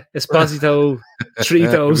Maria Esposito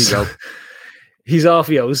Tritos, he's off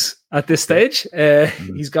yours at this stage.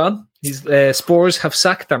 He's gone. Spurs have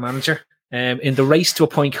sacked their manager. In the race to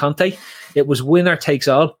appoint Conte, it was winner takes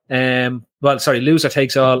all. Loser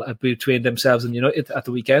takes all between themselves and United at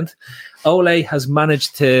the weekend. Ole has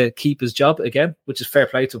managed to keep his job again, which is fair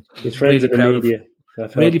play to him. His friends in the media.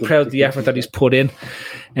 Really proud of the effort that he's put in.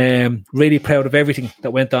 Really proud of everything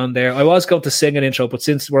that went on there. I was going to sing an intro, but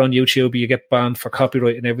since we're on YouTube, you get banned for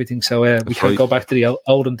copyright and everything. So we can't go back to the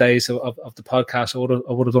olden days of the podcast.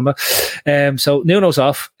 I would have done that. So Nuno's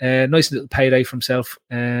off. Nice little payday for himself.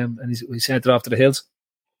 And he sent it off to the hills.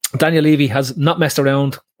 Daniel Levy has not messed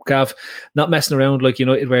around, Gav. Not messing around like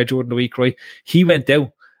United were during the week, right? He went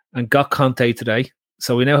out and got Conte today.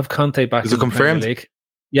 So we now have Conte back in the Premier League.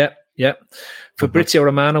 Yeah. Fabrizio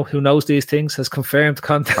Romano, who knows these things, has confirmed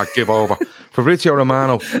Conte. Give over. Fabrizio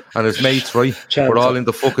Romano and his mates, right? They were all in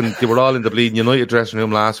the bleeding United dressing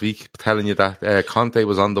room last week, telling you that Conte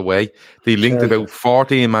was on the way. They linked about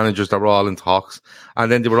 14 managers that were all in talks,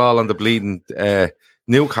 and then they were all on the bleeding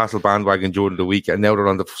Newcastle bandwagon during the week, and now they're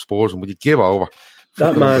on the Spurs. And would you give over?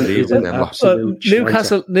 That man is an absolute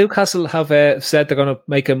Newcastle have said they're going to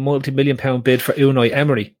make a multi-million-pound bid for Unai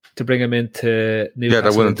Emery to bring him into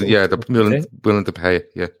Newcastle. They're willing to pay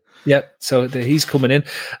it. Yeah. So he's coming in,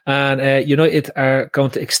 and United are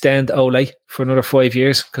going to extend Ole for another 5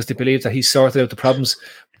 years because they believe that he's sorted out the problems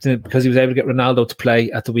because he was able to get Ronaldo to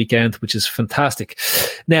play at the weekend, which is fantastic.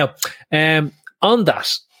 Now, on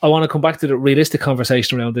that, I want to come back to the realistic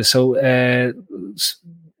conversation around this. So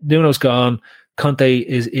Nuno's gone. Conte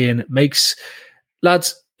is in.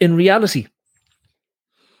 Lads, in reality,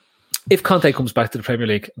 if Conte comes back to the Premier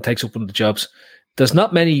League and takes up one of the jobs, there's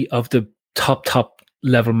not many of the top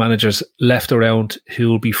level managers left around who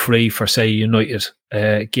will be free for, say, United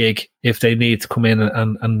gig if they need to come in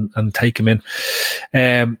and take him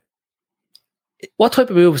in. What type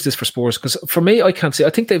of move is this for Spurs? Because for me, I can't see. I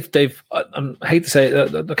think they've. I hate to say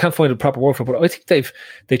it, I can't find a proper word for it, but I think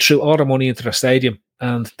they threw all their money into their stadium,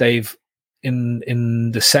 and they've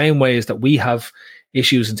in the same ways that we have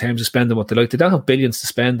issues in terms of spending what they like. They don't have billions to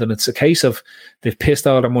spend, and it's a case of they've pissed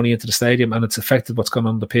all their money into the stadium, and it's affected what's going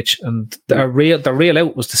on the pitch. And their real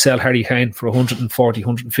out was to sell Harry Kane for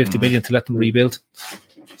 150 million to let them rebuild.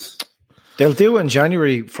 They'll do in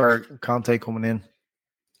January for Conte coming in.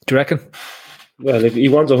 Do you reckon? Well, if he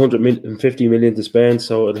wants 150 million to spend,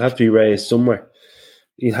 so it'll have to be raised somewhere.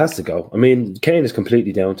 He has to go. I mean, Kane is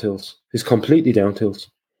completely down tools. He's completely down tools.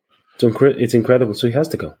 It's incredible. So he has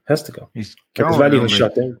to go. His value was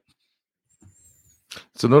shut down.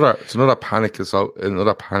 It's another panic. It's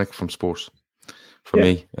another panic from Spurs for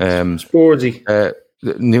me. Spursy.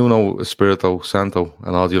 Nuno, Espirito Santo,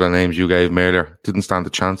 and all the other names you gave me earlier didn't stand a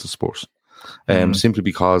chance of Spurs. Simply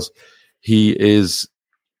because he is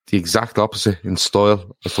the exact opposite in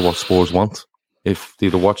style as to what Spurs want. If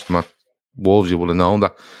you'd have watched them at Wolves, you would have known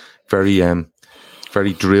that.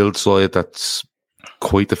 Very drilled side that's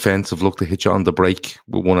quite defensive, look to hit you on the break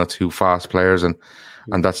with one or two fast players, and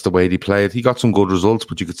that's the way they played. He got some good results,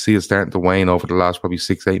 but you could see it starting to wane over the last probably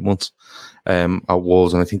 6-8 months at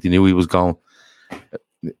Wolves, and I think they knew he was gone.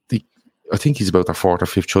 I think he's about their fourth or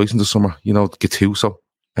fifth choice in the summer. Gattuso,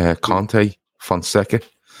 Conte, Fonseca.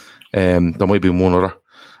 There might be one other,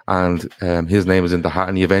 and his name is in the hat,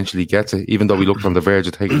 and he eventually gets it, even though he looked on the verge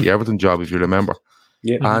of taking the Everton job, if you remember.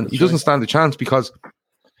 Yeah, and he doesn't stand a chance because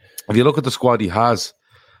if you look at the squad he has,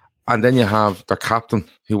 and then you have their captain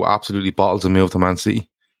who absolutely bottles a move to Man City.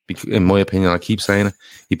 In my opinion, I keep saying it,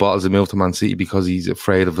 he bottles a move to Man City because he's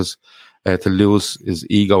afraid of to lose his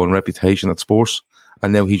ego and reputation at Spurs,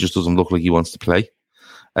 and now he just doesn't look like he wants to play.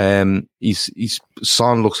 His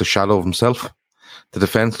Son looks a shadow of himself. The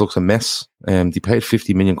defence looks a mess. They paid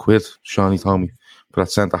 50 million quid, Shawnee told me, for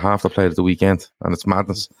that centre half that played at the weekend, and it's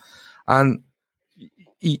madness. And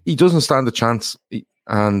he doesn't stand a chance,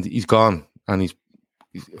 and he's gone. And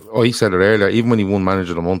I said it earlier, even when he won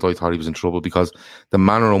Manager of the Month, I thought he was in trouble because the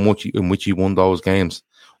manner in which he won those games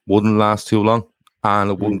wouldn't last too long,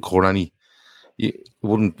 and it wouldn't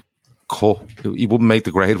he wouldn't make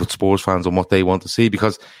the grade with Spurs fans on what they want to see,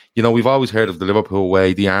 because we've always heard of the Liverpool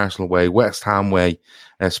way, the Arsenal way, West Ham way.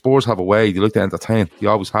 Spurs have a way, they like to entertain, they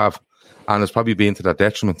always have, and it's probably been to their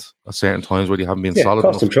detriment at certain times where they haven't been solid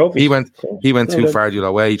enough. He went too far the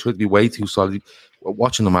other way. He tried to be way too solid.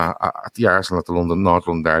 Watching them at the Arsenal at the North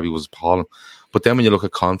London Derby was appalling. But then when you look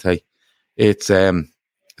at Conte, it's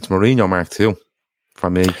Mourinho Mark II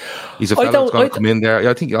for me. He's a fella that's going to come in there.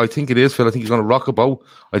 I think it is, Phil. I think he's going to rock a boat.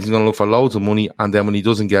 I think he's going to look for loads of money, and then when he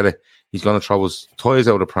doesn't get it, he's going to throw his toys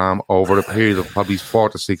out of the pram over a period of probably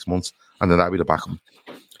 4 to 6 months, and then that'll be the backup.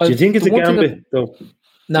 Do you think it's a gambit, though?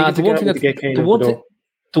 The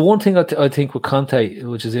one thing I think with Conte,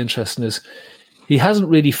 which is interesting, is he hasn't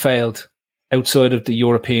really failed outside of the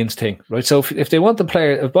Europeans thing, right? So if they want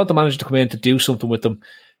the manager to come in to do something with them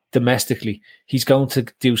domestically, he's going to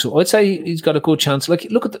do so. I'd say he's got a good chance. Like,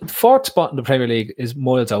 look at the fourth spot in the Premier League is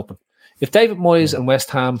miles open. If David Moyes and West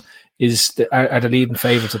Ham are the leading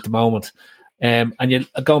favourites at the moment. And you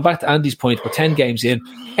going back to Andy's point, we're 10 games in,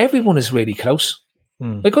 everyone is really close.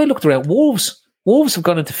 Like I looked around, Wolves have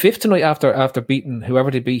gone into 5th tonight after beating whoever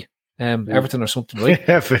they beat, Everton or something, right?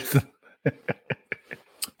 Everton.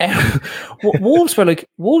 Wolves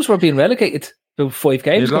were being relegated about 5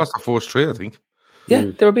 games. They lost the first 3, I think. Yeah,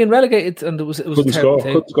 they were being relegated, and it was couldn't score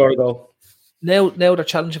a goal. Now they're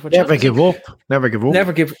challenging for Never give up. Never give up.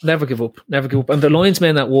 Never give up. And the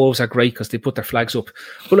linesmen at Wolves are great because they put their flags up.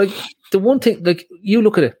 But like the one thing, like you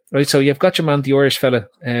look at it, right? So you've got your man, the Irish fella.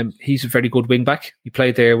 He's a very good wing back. He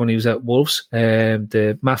played there when he was at Wolves.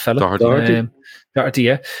 The Matt fella, Doherty,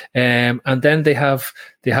 yeah. And then they have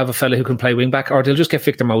a fella who can play wing back, or they'll just get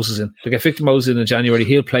Victor Moses in. They get Victor Moses in January.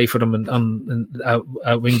 He'll play for them on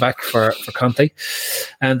wing back for Conte.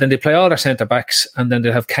 And then they play all their centre backs, and then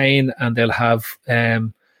they'll have Kane, and they'll have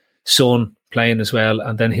Son playing as well,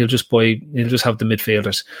 and then he'll just have the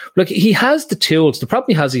midfielders. Look, he has the tools. The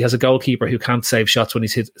problem he has a goalkeeper who can't save shots when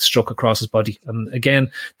he's struck across his body. And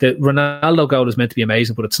again, the Ronaldo goal is meant to be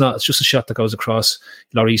amazing, but it's not. It's just a shot that goes across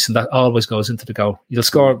Lloris, and that always goes into the goal. You'll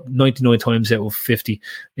score 99 times out of 50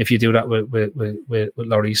 if you do that with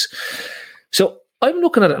Lloris. So I'm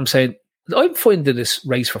looking at it, I'm saying, I'm finding this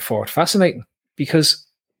race for 4th fascinating, because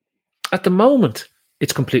at the moment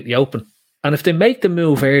it's completely open. And if they make the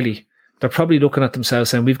move early, they're probably looking at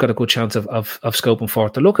themselves saying, we've got a good chance of scoping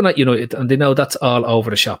 4th. They're looking at United, and they know that's all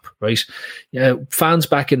over the shop, right? Fans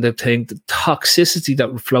back in the thing, the toxicity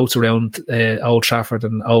that floats around Old Trafford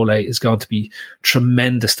and Ole is going to be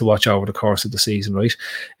tremendous to watch over the course of the season, right?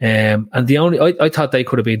 And I thought they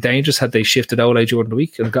could have been dangerous had they shifted Ole during the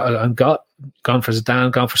week and gone for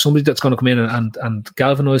Zidane, gone for somebody that's going to come in and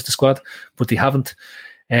galvanise the squad, but they haven't.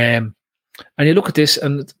 And you look at this,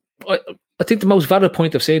 and I think the most valid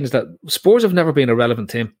point I've seen is that Spurs have never been a relevant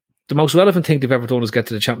team. The most relevant thing they've ever done is get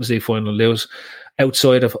to the Champions League final and lose,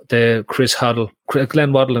 outside of the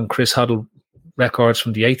Glenn Waddle and Chris Hoddle records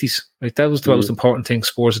from the 80s. Right? That was the most important thing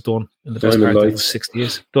Spurs had done in the best part of the 60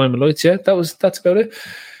 years. Diamond Lights, yeah, that's about it.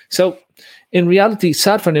 So in reality,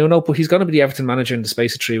 sad for Nuno, but he's going to be the Everton manager in the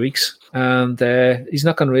space of 3 weeks, and he's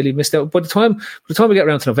not going to really miss out. By the time we get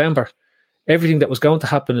around to November, everything that was going to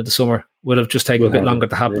happen in the summer will have just taken a bit longer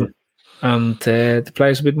to happen. Yeah. And the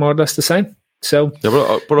players will be more or less the same. So,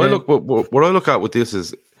 yeah, but what I look at with this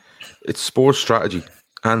is it's sports strategy.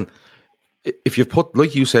 And if you put,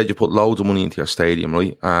 like you said, you put loads of money into your stadium,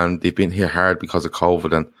 right? And they've been hit hard because of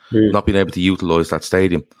COVID and not being able to utilise that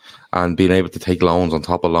stadium and being able to take loans on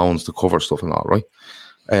top of loans to cover stuff and all, right?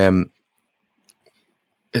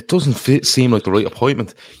 It doesn't seem like the right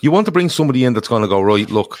appointment. You want to bring somebody in that's going to go,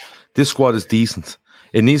 right, look, this squad is decent.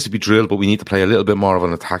 It needs to be drilled, but we need to play a little bit more of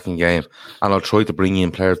an attacking game. And I'll try to bring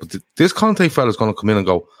in players. But this Conte fella is going to come in and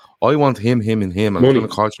go, I want him, and it's going to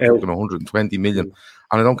cost you 120 million.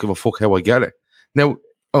 And I don't give a fuck how I get it. Now,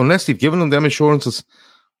 unless they've given them assurances,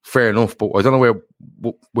 fair enough. But I don't know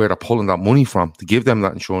where they're pulling that money from to give them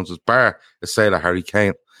that insurances, bar the sale of Harry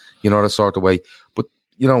Kane. You know, that sort of way. But,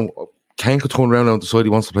 you know, Kane could turn around and decide he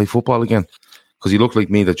wants to play football again. Because he looked like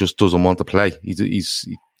me that just doesn't want to play. He's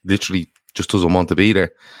literally just doesn't want to be there.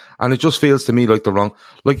 And it just feels to me like the wrong...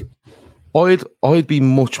 Like, I'd be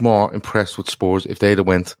much more impressed with Spurs if they'd have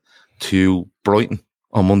went to Brighton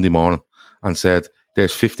on Monday morning and said,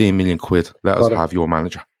 there's 15 million quid, let us have your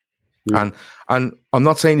manager. Yeah. And I'm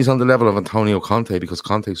not saying he's on the level of Antonio Conte, because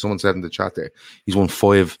Conte, someone said in the chat there, he's won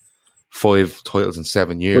five titles in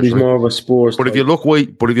 7 years. But he's more of a Spurs. But if you look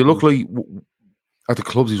like at the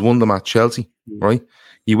clubs he's won them at, Chelsea, right?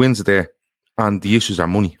 He wins it there. And the issues are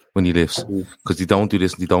money when he leaves, because they don't do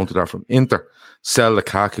this and they don't do that. From Inter, sell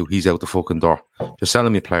Lukaku, he's out the fucking door. You're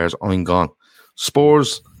selling me players, I'm gone.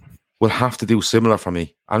 Spurs will have to do similar for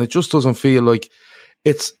me, and it just doesn't feel like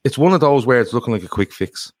it's one of those where it's looking like a quick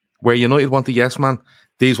fix. Where United want the yes man,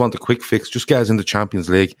 these want a quick fix. Just get us in the Champions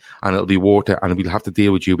League, and it'll be worth it. And we'll have to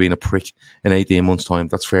deal with you being a prick in 18 months' time.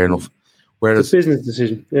 That's fair enough. Whereas it's a business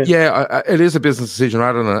decision. Yeah, it is a business decision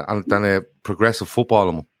rather than a progressive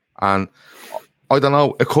football. And I don't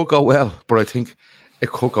know, it could go well, but I think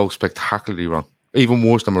it could go spectacularly wrong, even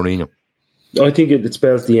worse than Mourinho. I think it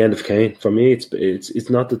spells the end of Kane. For me, it's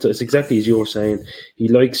not it's exactly as you were saying. He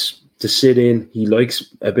likes to sit in. He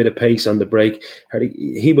likes a bit of pace on the break.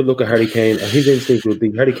 He would look at Harry Kane, and his instinct would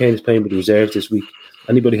be, Harry Kane is playing with the reserves this week.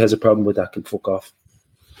 Anybody has a problem with that can fuck off.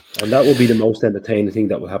 And that will be the most entertaining thing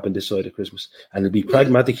that will happen this side of Christmas. And it'll be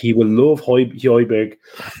pragmatic. He will love Højbjerg.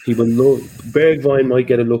 He will love... Bergwijn might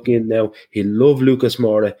get a look in now. He'll love Lucas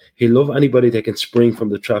Moura. He'll love anybody that can spring from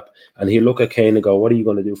the trap. And he'll look at Kane and go, what are you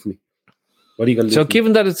going to do for me? What are you going to do? So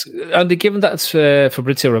given that it's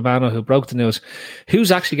Fabrizio Romano who broke the news,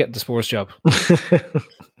 who's actually getting the Spurs job?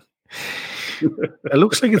 It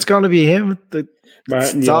looks like it's going to be him.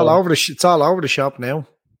 It's all over the shop now.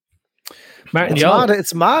 Martin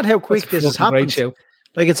it's mad how quick this has happened.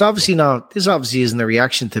 Like it's obviously not. This obviously isn't a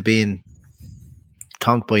reaction to being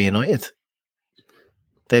conked by United.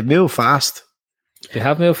 They've moved fast. They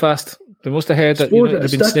have moved fast. They must have heard that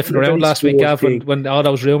they've been sniffing around last week, Gav, when all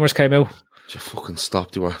those rumours came out. You fucking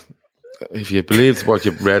stopped. You were. If you believed what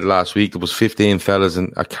you read last week, there was 15 fellas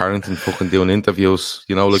at Carrington fucking doing interviews.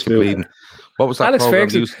 You know, like you're bleeding. What was that Alex program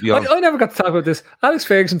Ferguson? used to be on? I never got to talk about this. Alex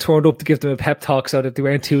Ferguson turned up to give them a pep talk so that they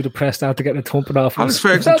weren't too depressed after getting a thumping off. Alex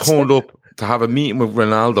Ferguson turned up to have a meeting with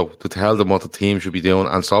Ronaldo to tell them what the team should be doing,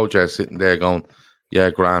 and Solskjaer sitting there going, "Yeah,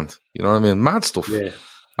 grand." You know what I mean? Mad stuff. Yeah,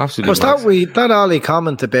 absolutely. Was that Ollie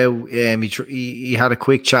comment about? He had a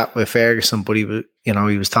quick chat with Ferguson, but he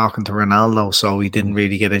was talking to Ronaldo, so he didn't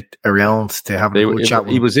really get it around to have a good chat.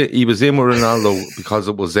 He was in with Ronaldo because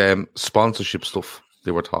it was sponsorship stuff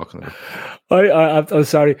they were talking about. I'm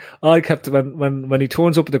sorry. All I kept when he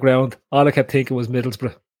turns up at the ground, all I kept thinking was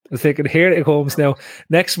Middlesbrough. I was thinking, here it comes now.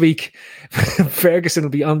 Next week, Ferguson will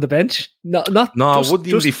be on the bench. No, it wouldn't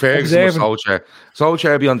even be Ferguson or Solskjaer.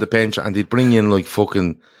 Solskjaer would be on the bench, and they'd bring in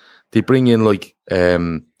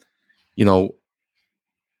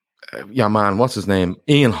yeah, man, what's his name?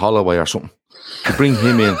 Ian Holloway or something. They bring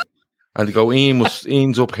him in. And they go,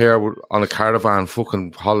 Ian's up here on a caravan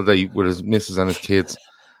fucking holiday with his missus and his kids.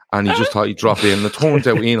 And he just thought he'd drop in. And it turns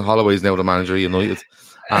out Ian Holloway is now the manager of United.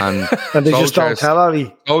 And they just don't tell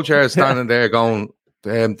Ollie. Solskjaer is standing there going,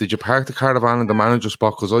 did you park the caravan in the manager's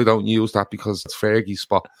spot? Because I don't use that because it's Fergie's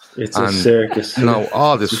spot. It's a circus.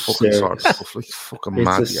 All this fucking sort of stuff. Like, fucking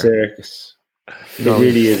mad. It's a circus. It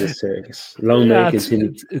really is a circus. Long may it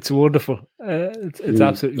continue. It's wonderful. It's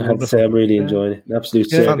absolutely wonderful. Say I'm really enjoying it. Absolute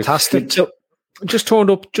circus. Fantastic. So, just turned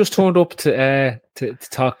up to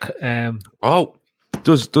talk.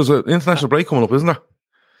 There's an international break coming up, isn't there?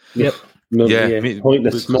 Yep.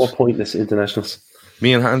 Pointless. More pointless internationals.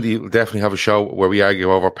 Me and Andy will definitely have a show where we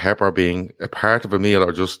argue over Pepper being a part of a meal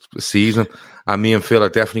or just a season. And me and Phil are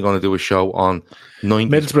definitely going to do a show on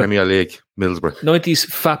 90s Premier League Middlesbrough. 90s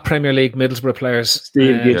fat Premier League Middlesbrough players.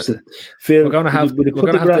 Steve Gibson. Phil, we're going to have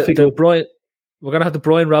the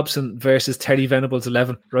Brian Robson versus Terry Venables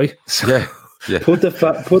 11, right? Yeah. Put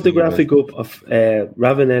the graphic up of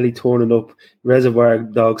Ravanelli turning up Reservoir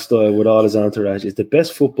Dog style with all his entourage. It's the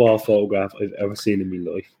best football photograph I've ever seen in my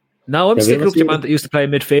life. No, I'm sticking up to the man that used to play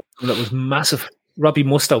midfield that was massive. Robbie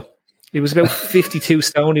Mustoe. He was about 52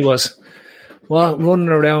 stone. He was running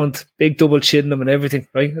around, big double chin and everything,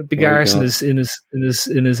 right? A big arse in his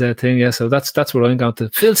thing. Yeah, so that's what I'm going to.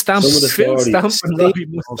 Phil Stamp and Robbie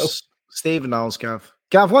Mustoe. Stephen knows, Gav.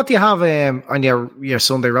 Gav, what do you have on your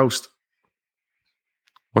Sunday roast?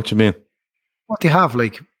 What do you mean? What do you have?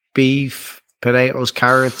 Like beef, potatoes,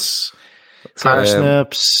 carrots,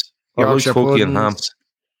 parsnips, Yorkshire turkey and ham.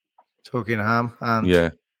 Turkey and ham,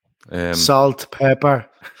 and salt, pepper.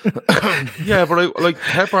 Yeah, but I like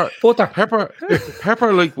pepper, butter, pepper,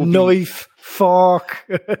 like knife, fork.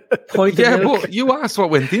 But you asked what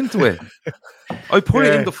went into it. I put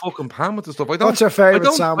it in the fucking pan with the stuff. What's your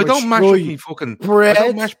favourite sandwich? I don't mash me fucking bread.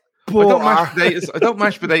 I don't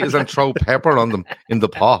mash potatoes and throw pepper on them in the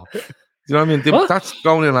pot. You know what I mean? That's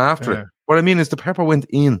going in after it. What I mean is the pepper went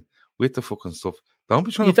in with the fucking stuff. Don't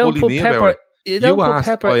be trying to bully me about it. You don't put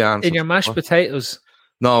pepper in your mashed potatoes.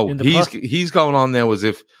 No, he's going on now as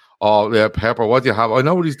if, pepper, what do you have? I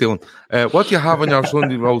know what he's doing. What do you have on your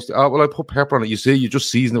Sunday roast? Well, I put pepper on it. You see, you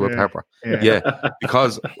just season it with pepper. Yeah,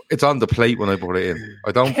 because it's on the plate when I put it in.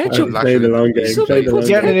 I don't put it play the long game.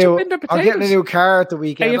 I'm getting a new car at the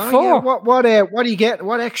weekend. What are you getting?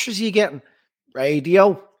 What extras are you getting?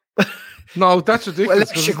 Radio. No, that's ridiculous.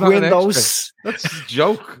 Electric windows. That's a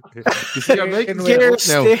joke. You see, you're making stuff up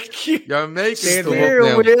now. You're making stuff up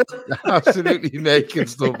now. You're absolutely making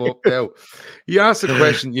stuff up now. You asked a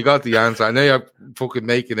question, you got the answer. I know you're fucking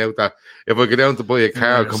making out that if I go down to buy a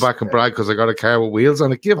car, I'll come back and brag because I got a car with wheels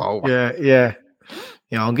on it. Give over. Yeah,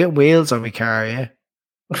 I'll get wheels on my car, yeah.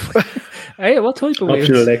 Hey, what type of wheels?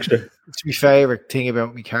 Optional extra. It's my favourite thing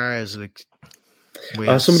about my car is like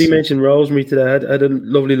somebody mentioned rosemary today. I had a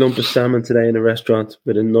lovely lump of salmon today in a restaurant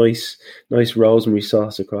with a nice rosemary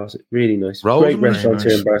sauce across it. Really nice. Rosemary? Great restaurants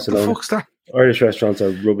here in Barcelona. What the fuck's that? Irish restaurants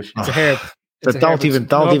are rubbish. It's a herb.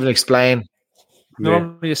 Don't even explain.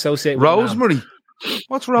 Normally associate with rosemary.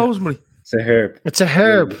 What's rosemary? It's a herb. It's a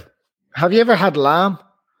herb. Have you ever had lamb?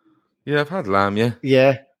 Yeah, I've had lamb, yeah.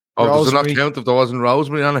 Yeah. Oh, does it not count if there wasn't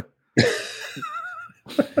rosemary on it?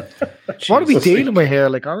 What are we dealing with here?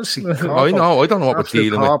 Like, honestly, I know. I don't know what we're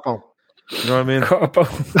dealing with. You know what I mean?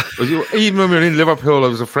 Even when we were in Liverpool, I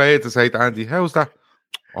was afraid to say to Andy, "How's that?"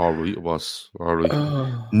 All right, it was all right.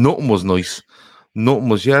 Nothing was nice. Nothing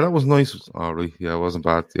was. Yeah, that was nice. All right. Yeah, it wasn't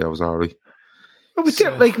bad. Yeah, it was all right. But we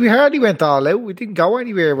did, we hardly went all out. We didn't go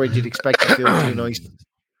anywhere where you'd expect to feel too nice.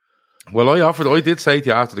 Well, I did say to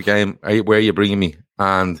you after the game, "Hey, where are you bringing me?"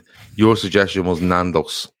 And your suggestion was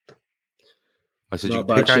Nando's. I said, you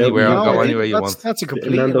pick anywhere and go anywhere you want. That's a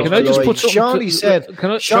complete. Can I just put Shawnee said,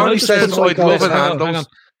 I'd love a Nando's.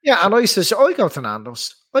 Yeah, and I said, I go to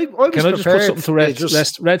Nando's. I can I just put something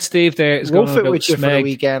to Red Steve there is going on about with you for the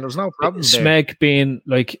weekend. There's no problem Smeg being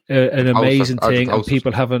like an amazing thing and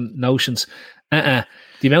people having notions. The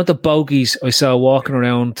amount of bogies I saw walking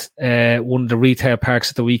around one of the retail parks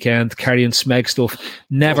at the weekend carrying Smeg stuff.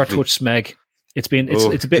 Never touch Smeg. It's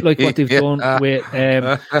a bit like what they've done with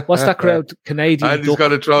what's that crowd? Canadian. And he's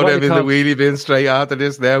going to throw them in the wheelie bin straight after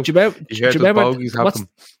this now. Do you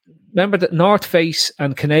remember the North Face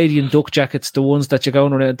and Canadian Duck jackets? The ones that you're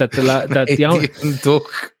going around that the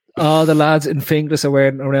Duck. All the lads in Finglas are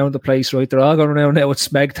wearing around the place, right? They're all going around now with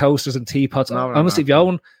Smeg toasters and teapots. Honestly, if you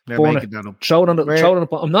own, throw it on the.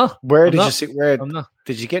 I'm not. Where did you see? Where? I'm not.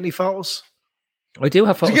 Did you get any photos? I do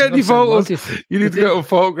have photos. Did you get any photos? You need to get a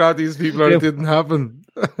photograph these people, or it didn't happen.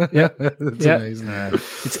 Yeah, it's amazing.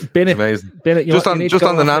 It's been amazing. Just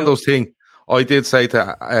on the Nando's thing, I did say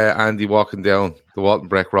to Andy walking down the Walton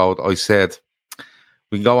Breck Road, I said,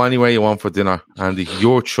 "We can go anywhere you want for dinner, Andy.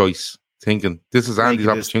 Your choice." Thinking this is Andy's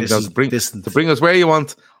opportunity to bring us where you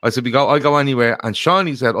want. I said, I go anywhere. And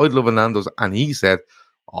Shawnee said, I'd love a Nando's. And he said,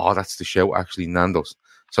 oh, that's the shout, actually, Nando's.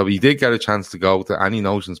 So he did get a chance to go to any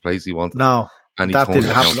Notions place he wanted. No, and that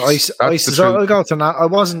didn't happen. I go to I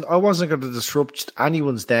wasn't going to disrupt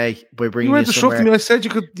anyone's day by bringing you disrupting me. I said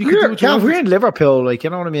you could do what you wanted. We're in Liverpool, like,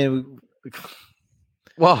 you know what I mean?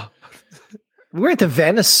 What? We went to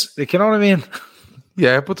Venice, like, you know what I mean?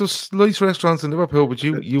 Yeah, but there's nice restaurants in Liverpool, but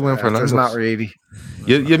you went for Nando's. Not really.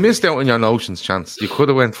 You missed out on your Notions chance. You could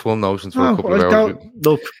have went full Notions for a couple of hours.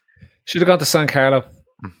 Look, should have gone to San Carlo.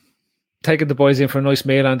 Taking the boys in for a nice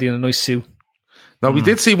meal, Andy, and a nice soup. Now, we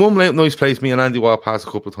did see one nice place. Me and Andy walked past a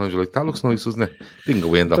couple of times. We're like, that looks nice, doesn't it? Didn't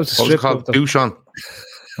go in, though. What was it called? Dushan.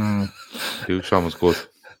 Dushan was good.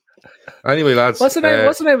 Anyway, lads. What's the name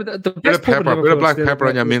of the best bit of black pepper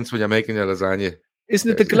on your mince when you're making your lasagna.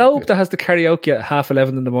 Isn't it the Globe that has the karaoke at 11:30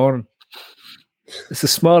 in the morning? It's the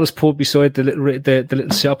smallest pub beside the little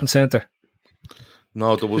shopping centre.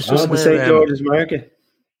 No, there was just St. George's Market.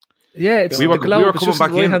 Yeah, it's the Globe. It's just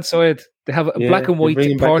on the right-hand side. They have a black and white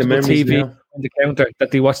portable TV on the counter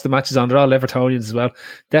that they watch the matches on. They're all Evertonians as well.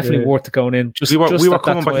 Definitely worth going in. We were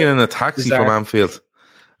coming back in a taxi from Anfield,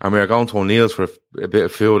 and we were going to O'Neill's for a bit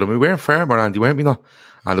of food, and we weren't Fairmont, Andy, weren't we? No,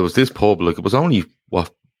 and there was this pub. Like, it was only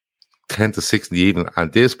 10 to 6 in the evening,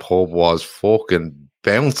 and this pub was fucking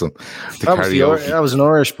bouncing. That was an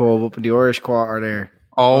Irish pub up in the Irish Quarter there.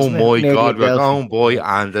 Oh my God, we're going, boy,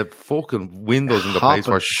 and the fucking windows in the place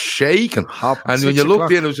were shaking. And when you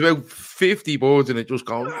looked in, it was about 50 birds in it just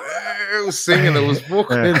going, singing. It was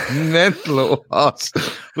fucking mental. It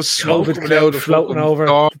was smoke coming out, floating over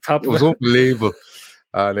the top. It was unbelievable.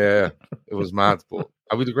 And it was mad, but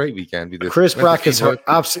we had a great weekend. Chris Brack is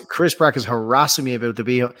harassing me about the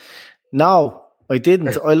be. No, I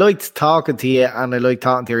didn't. I liked talking to you, and I liked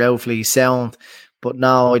talking to your outfly sound. But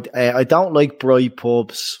no, I don't like bright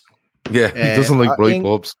pubs. Yeah, he doesn't like bright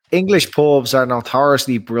pubs. English pubs are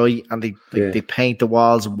notoriously bright, and they paint the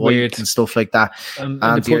walls white and stuff like that. And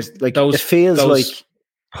like it feels like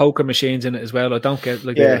poker machines in it as well. I don't get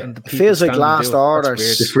like it feels like Last Order.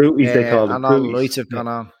 The fruities they call them. And all the lights have gone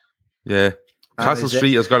on. Yeah. Castle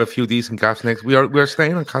Street has got a few decent gaps next. We're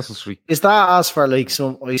staying on Castle Street. Is that as for like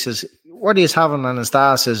some ices? What he's having on his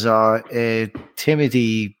stash is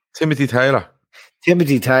Timothy Taylor.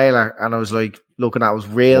 Timothy Taylor, and I was like looking at it, was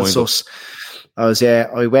real sus.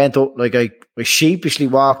 I went up, like I sheepishly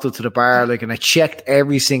walked up to the bar, like, and I checked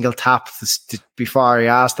every single tap before I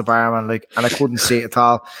asked the barman, like, and I couldn't see it at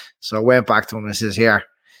all. So I went back to him and says, "Here,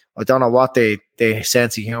 I don't know what the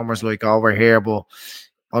sense of humor is like over here, but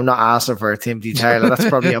I'm not asking for a Timothy Taylor. That's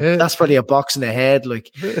probably a box in the head,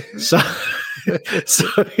 like." So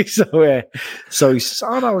he says,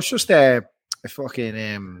 "Oh no, it's just a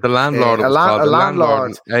fucking the landlord, a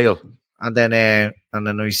landlord ale." And then I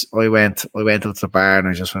went up to the bar and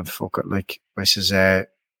I just went, fuck it. Like, I says,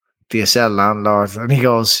 "Do you sell landlords?" And he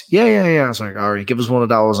goes, yeah. I was like, all right, give us one of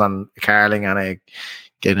those on a Carling and a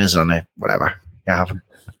Guinness on it, whatever. Yeah,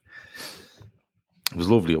 it was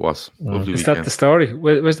lovely. It was lovely. Is that the story?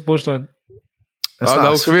 Where's the punchline?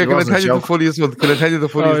 Come here. Can I tell you the funniest one? Can I tell you the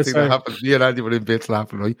funniest thing that happened? Me and Andy were in bits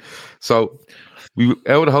laughing, right? So we were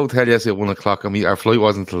out of the hotel yesterday at 1:00, and our flight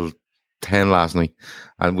wasn't until 10 last night,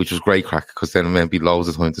 and which was great crack because then it meant be loads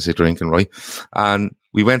of time to sit drinking, right? And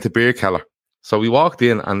we went to Beer Keller. So we walked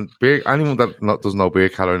in, and anyone that doesn't know Beer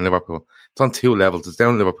Keller in Liverpool, it's on 2 levels. It's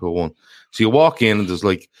down Liverpool 1. So you walk in, and there's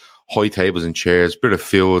like high tables and chairs, bit of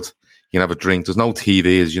food. You can have a drink. There's no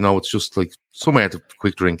TVs, it's just like somewhere to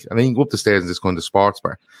quick drink. And then you can go up the stairs in this kind of sports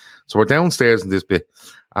bar. So we're downstairs in this bit,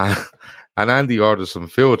 and Andy ordered some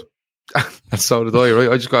food. And so did I,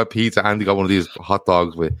 right? I just got a pizza. Andy got one of these hot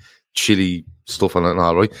dogs with chili stuff on it and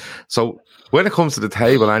all, right? So when it comes to the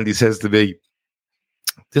table, Andy says to me,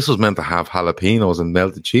 this was meant to have jalapenos and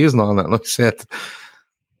melted cheese and all that. And I said,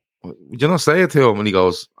 would you not say it to him? And he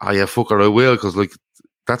goes, oh yeah, fucker, I will, because like,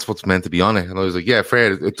 that's what's meant to be on it. And I was like, yeah,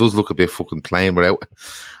 fair. It does look a bit fucking plain without it.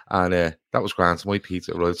 And that was grand. So my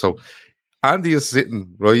pizza, right? So Andy is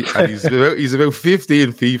sitting, right? And he's about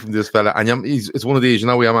 15 feet from this fella. And it's one of these,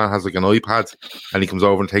 your man has like an iPad and he comes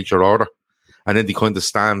over and takes your order. And then they kind of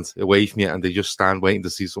stand away from you and they just stand waiting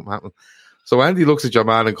to see something happen. So Andy looks at your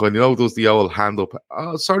man and kind of, does the old hand up.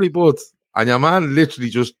 Oh, sorry, bud. And your man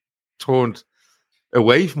literally just turned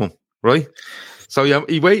away from him, right? So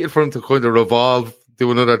he waited for him to kind of revolve,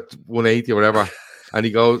 do another 180 or whatever, and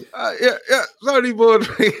he goes, yeah, sorry, bud.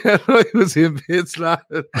 I was in bits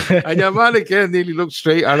laughing. And your man again nearly looked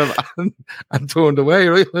straight at him and turned away,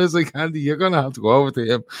 right? I was like, Andy, you're going to have to go over to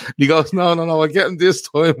him. And he goes, no, I get him this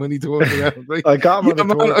time when he turned around. Right? I got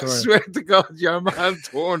him I swear to God, your man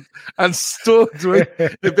turned and stood, right,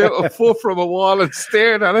 about a foot from a wall and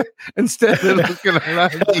stared at it instead of looking at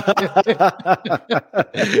Andy.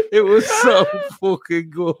 It was so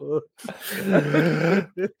fucking good.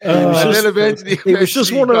 And then eventually... It was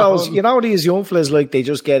just one of those, these young fellas, like, they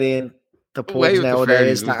just get in the pubs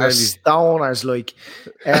nowadays that are stoners, like,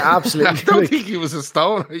 absolutely. I don't think he was a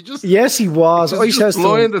stoner. Yes, he was. I says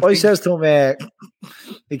to him,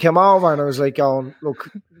 he came over and I was like, going,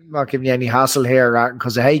 look, I'm not giving you any hassle here,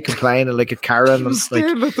 because I hate complaining, like, at Karen. And,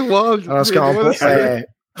 staring at the wall. And I was going,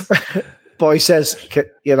 but he says,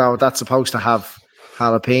 that's supposed to have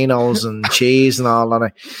jalapenos and cheese and all on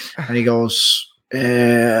it. And he goes...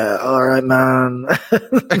 all right, man.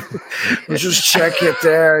 Just check it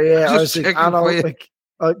there. Yeah, I was like,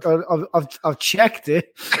 I've checked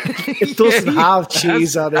it. It doesn't have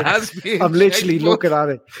cheese on it. I'm literally looking at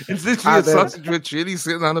it. It's literally a sausage with chili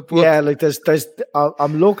sitting on a plate. Yeah, like there's.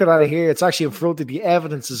 I'm looking at it here. It's actually in front of the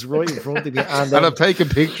evidence is right in front of me, and I'm taking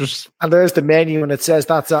pictures. And there's the menu, and it says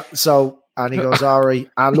that's so. And he goes, all right.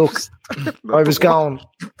 And look, I was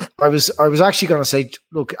actually going to say,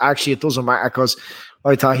 look, actually, it doesn't matter because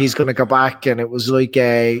I thought he's going to go back. And it was like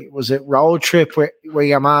was it Road Trip where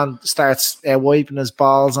your man starts wiping his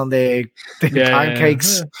balls on the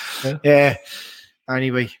pancakes? Yeah.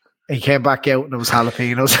 Anyway, he came back out and it was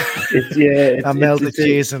jalapenos. I melted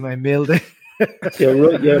cheese and I milled it.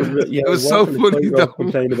 It was so funny though.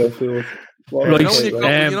 Complain about food. When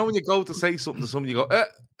you go to say something to somebody, you go,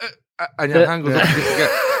 and your hand goes up.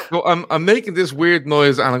 So I'm making this weird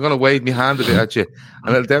noise, and I'm going to wave my hand a bit at you, and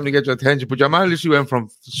it'll definitely get your attention. But your man literally went from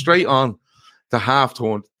straight on to half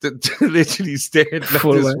tone, to literally stared at this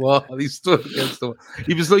wall. He stood against the wall.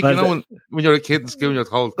 He was like, when you're a kid in school, and you're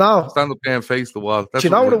told, stand up there and face the wall. That's, do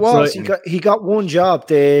you know what it was? He got one job.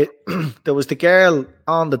 There was the girl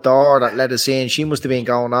on the door that let us in. She must have been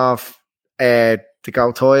going off to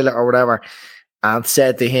go toilet or whatever, and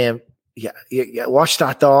said to him, yeah, watch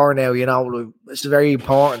that door now, it's very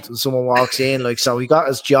important when someone walks in. Like, so he got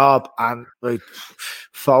his job and like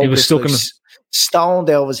focused, he was stuck in stoned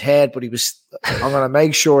out of his head, but he was, I'm going to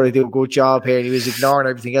make sure I do a good job here. And he was ignoring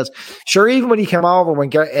everything else. Sure, even when he came over,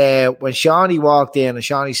 when Shawnee walked in and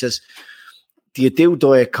Shawnee says, do you do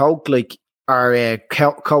Diet Coke, like, or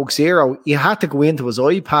Coke Zero? You had to go into his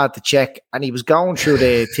iPad to check, and he was going through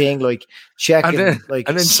the thing, like checking and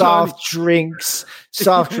then soft drinks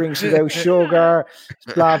without sugar,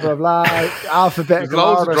 blah blah blah, alphabetical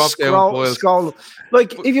order, scroll.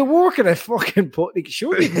 Like, if you work in a fucking put, like,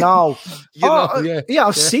 surely know.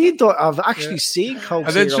 I've actually seen Coke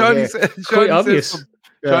and then Zero.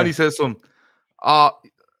 Johnny says something.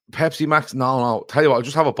 Pepsi Max? No. Tell you what, I'll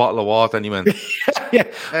just have a bottle of water. And he went,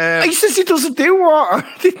 he says he doesn't do water.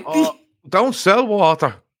 Don't sell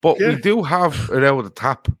water, but we do have it out of the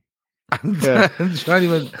tap. And Johnny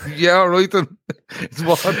went, all right then. It's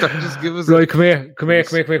water. Just give us right. Come here. I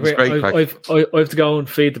have to go and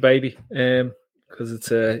feed the baby. Because it's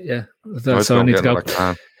that's I need to go.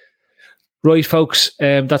 Right, folks,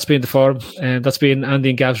 that's been the forum. That's been Andy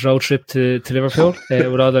and Gav's road trip to Liverpool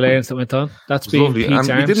with all the lanes that went on. That's been lovely. And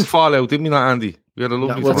we didn't fall out, didn't we, not, Andy? We had a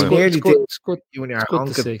lovely time. It's good. You and your good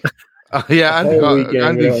to see.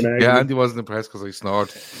 Andy wasn't impressed because I snored.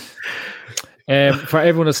 For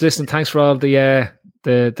everyone that's listening, thanks for all the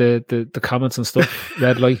comments and stuff.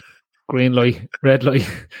 Red light, green light, red light,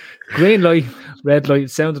 green light, red light.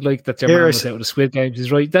 It sounded like that your man was out with the Squid Games.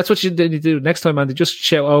 He's right. That's what you need to do next time, Andy. Just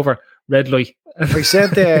shout over red light. I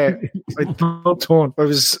said I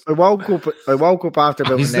woke up after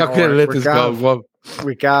about He's an not going to let this go.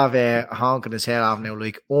 We gave honking his head off now,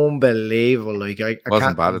 like unbelievable. Like I wasn't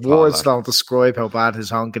can't, bad at words all, don't describe how bad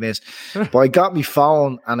his honking is. But I got my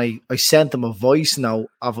phone and I sent him a voice note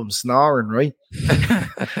of him snoring, right?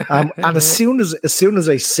 And as soon as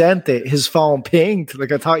I sent it, his phone pinged.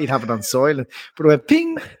 Like I thought you'd have it on silent, but it went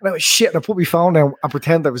ping, and I was shit. And I put my phone down and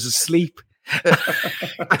pretend I was asleep.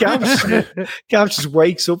 Gav just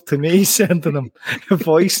wakes up to me sending him a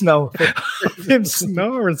voice note of him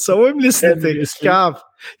snoring. So I'm listening to Gav.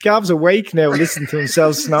 Gav's awake now, listening to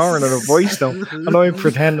himself snoring on a voice note, and I'm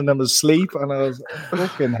pretending I'm asleep. And I was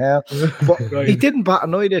fucking hell. But he didn't bat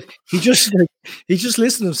an eye. He just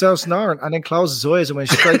listened to himself snoring and then closed his eyes and went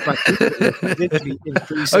straight back. Literally in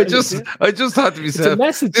 3 seconds. I just thought to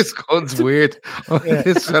myself, this gun's weird.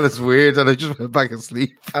 This fella's weird, and I just went back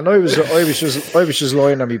asleep. And I was just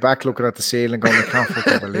lying on my back, looking at the ceiling, going, I can't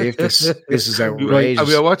fucking believe this. This is outrageous. And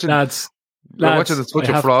we were watching We're watching the Touch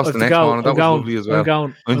of Frost the next morning. That was lovely as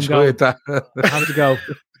well. I enjoyed that. I have to go.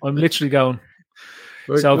 I'm literally going.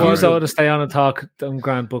 So if you want to stay on and talk, I'm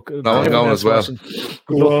grand. But no, I'm going as well.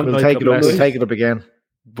 We'll take it up again.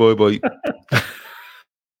 Bye.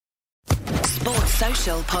 Sports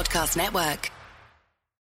Social Podcast Network.